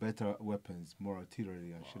better weapons, more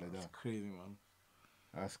artillery and shit like that. That's crazy, man.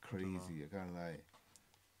 That's crazy. I can't lie.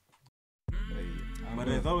 Hey, but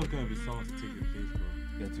there's always going to be someone to take your place, bro.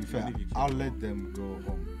 Yeah, to be fair, I'll let them go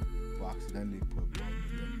home for accidentally put a bomb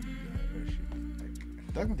in the airship.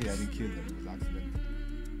 Like, technically, I didn't kill them, it was accidental.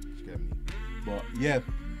 You get me? But yeah,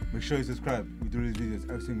 make sure you subscribe. We do these videos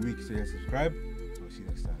every single week, so yeah, subscribe. So we'll see you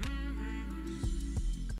next time.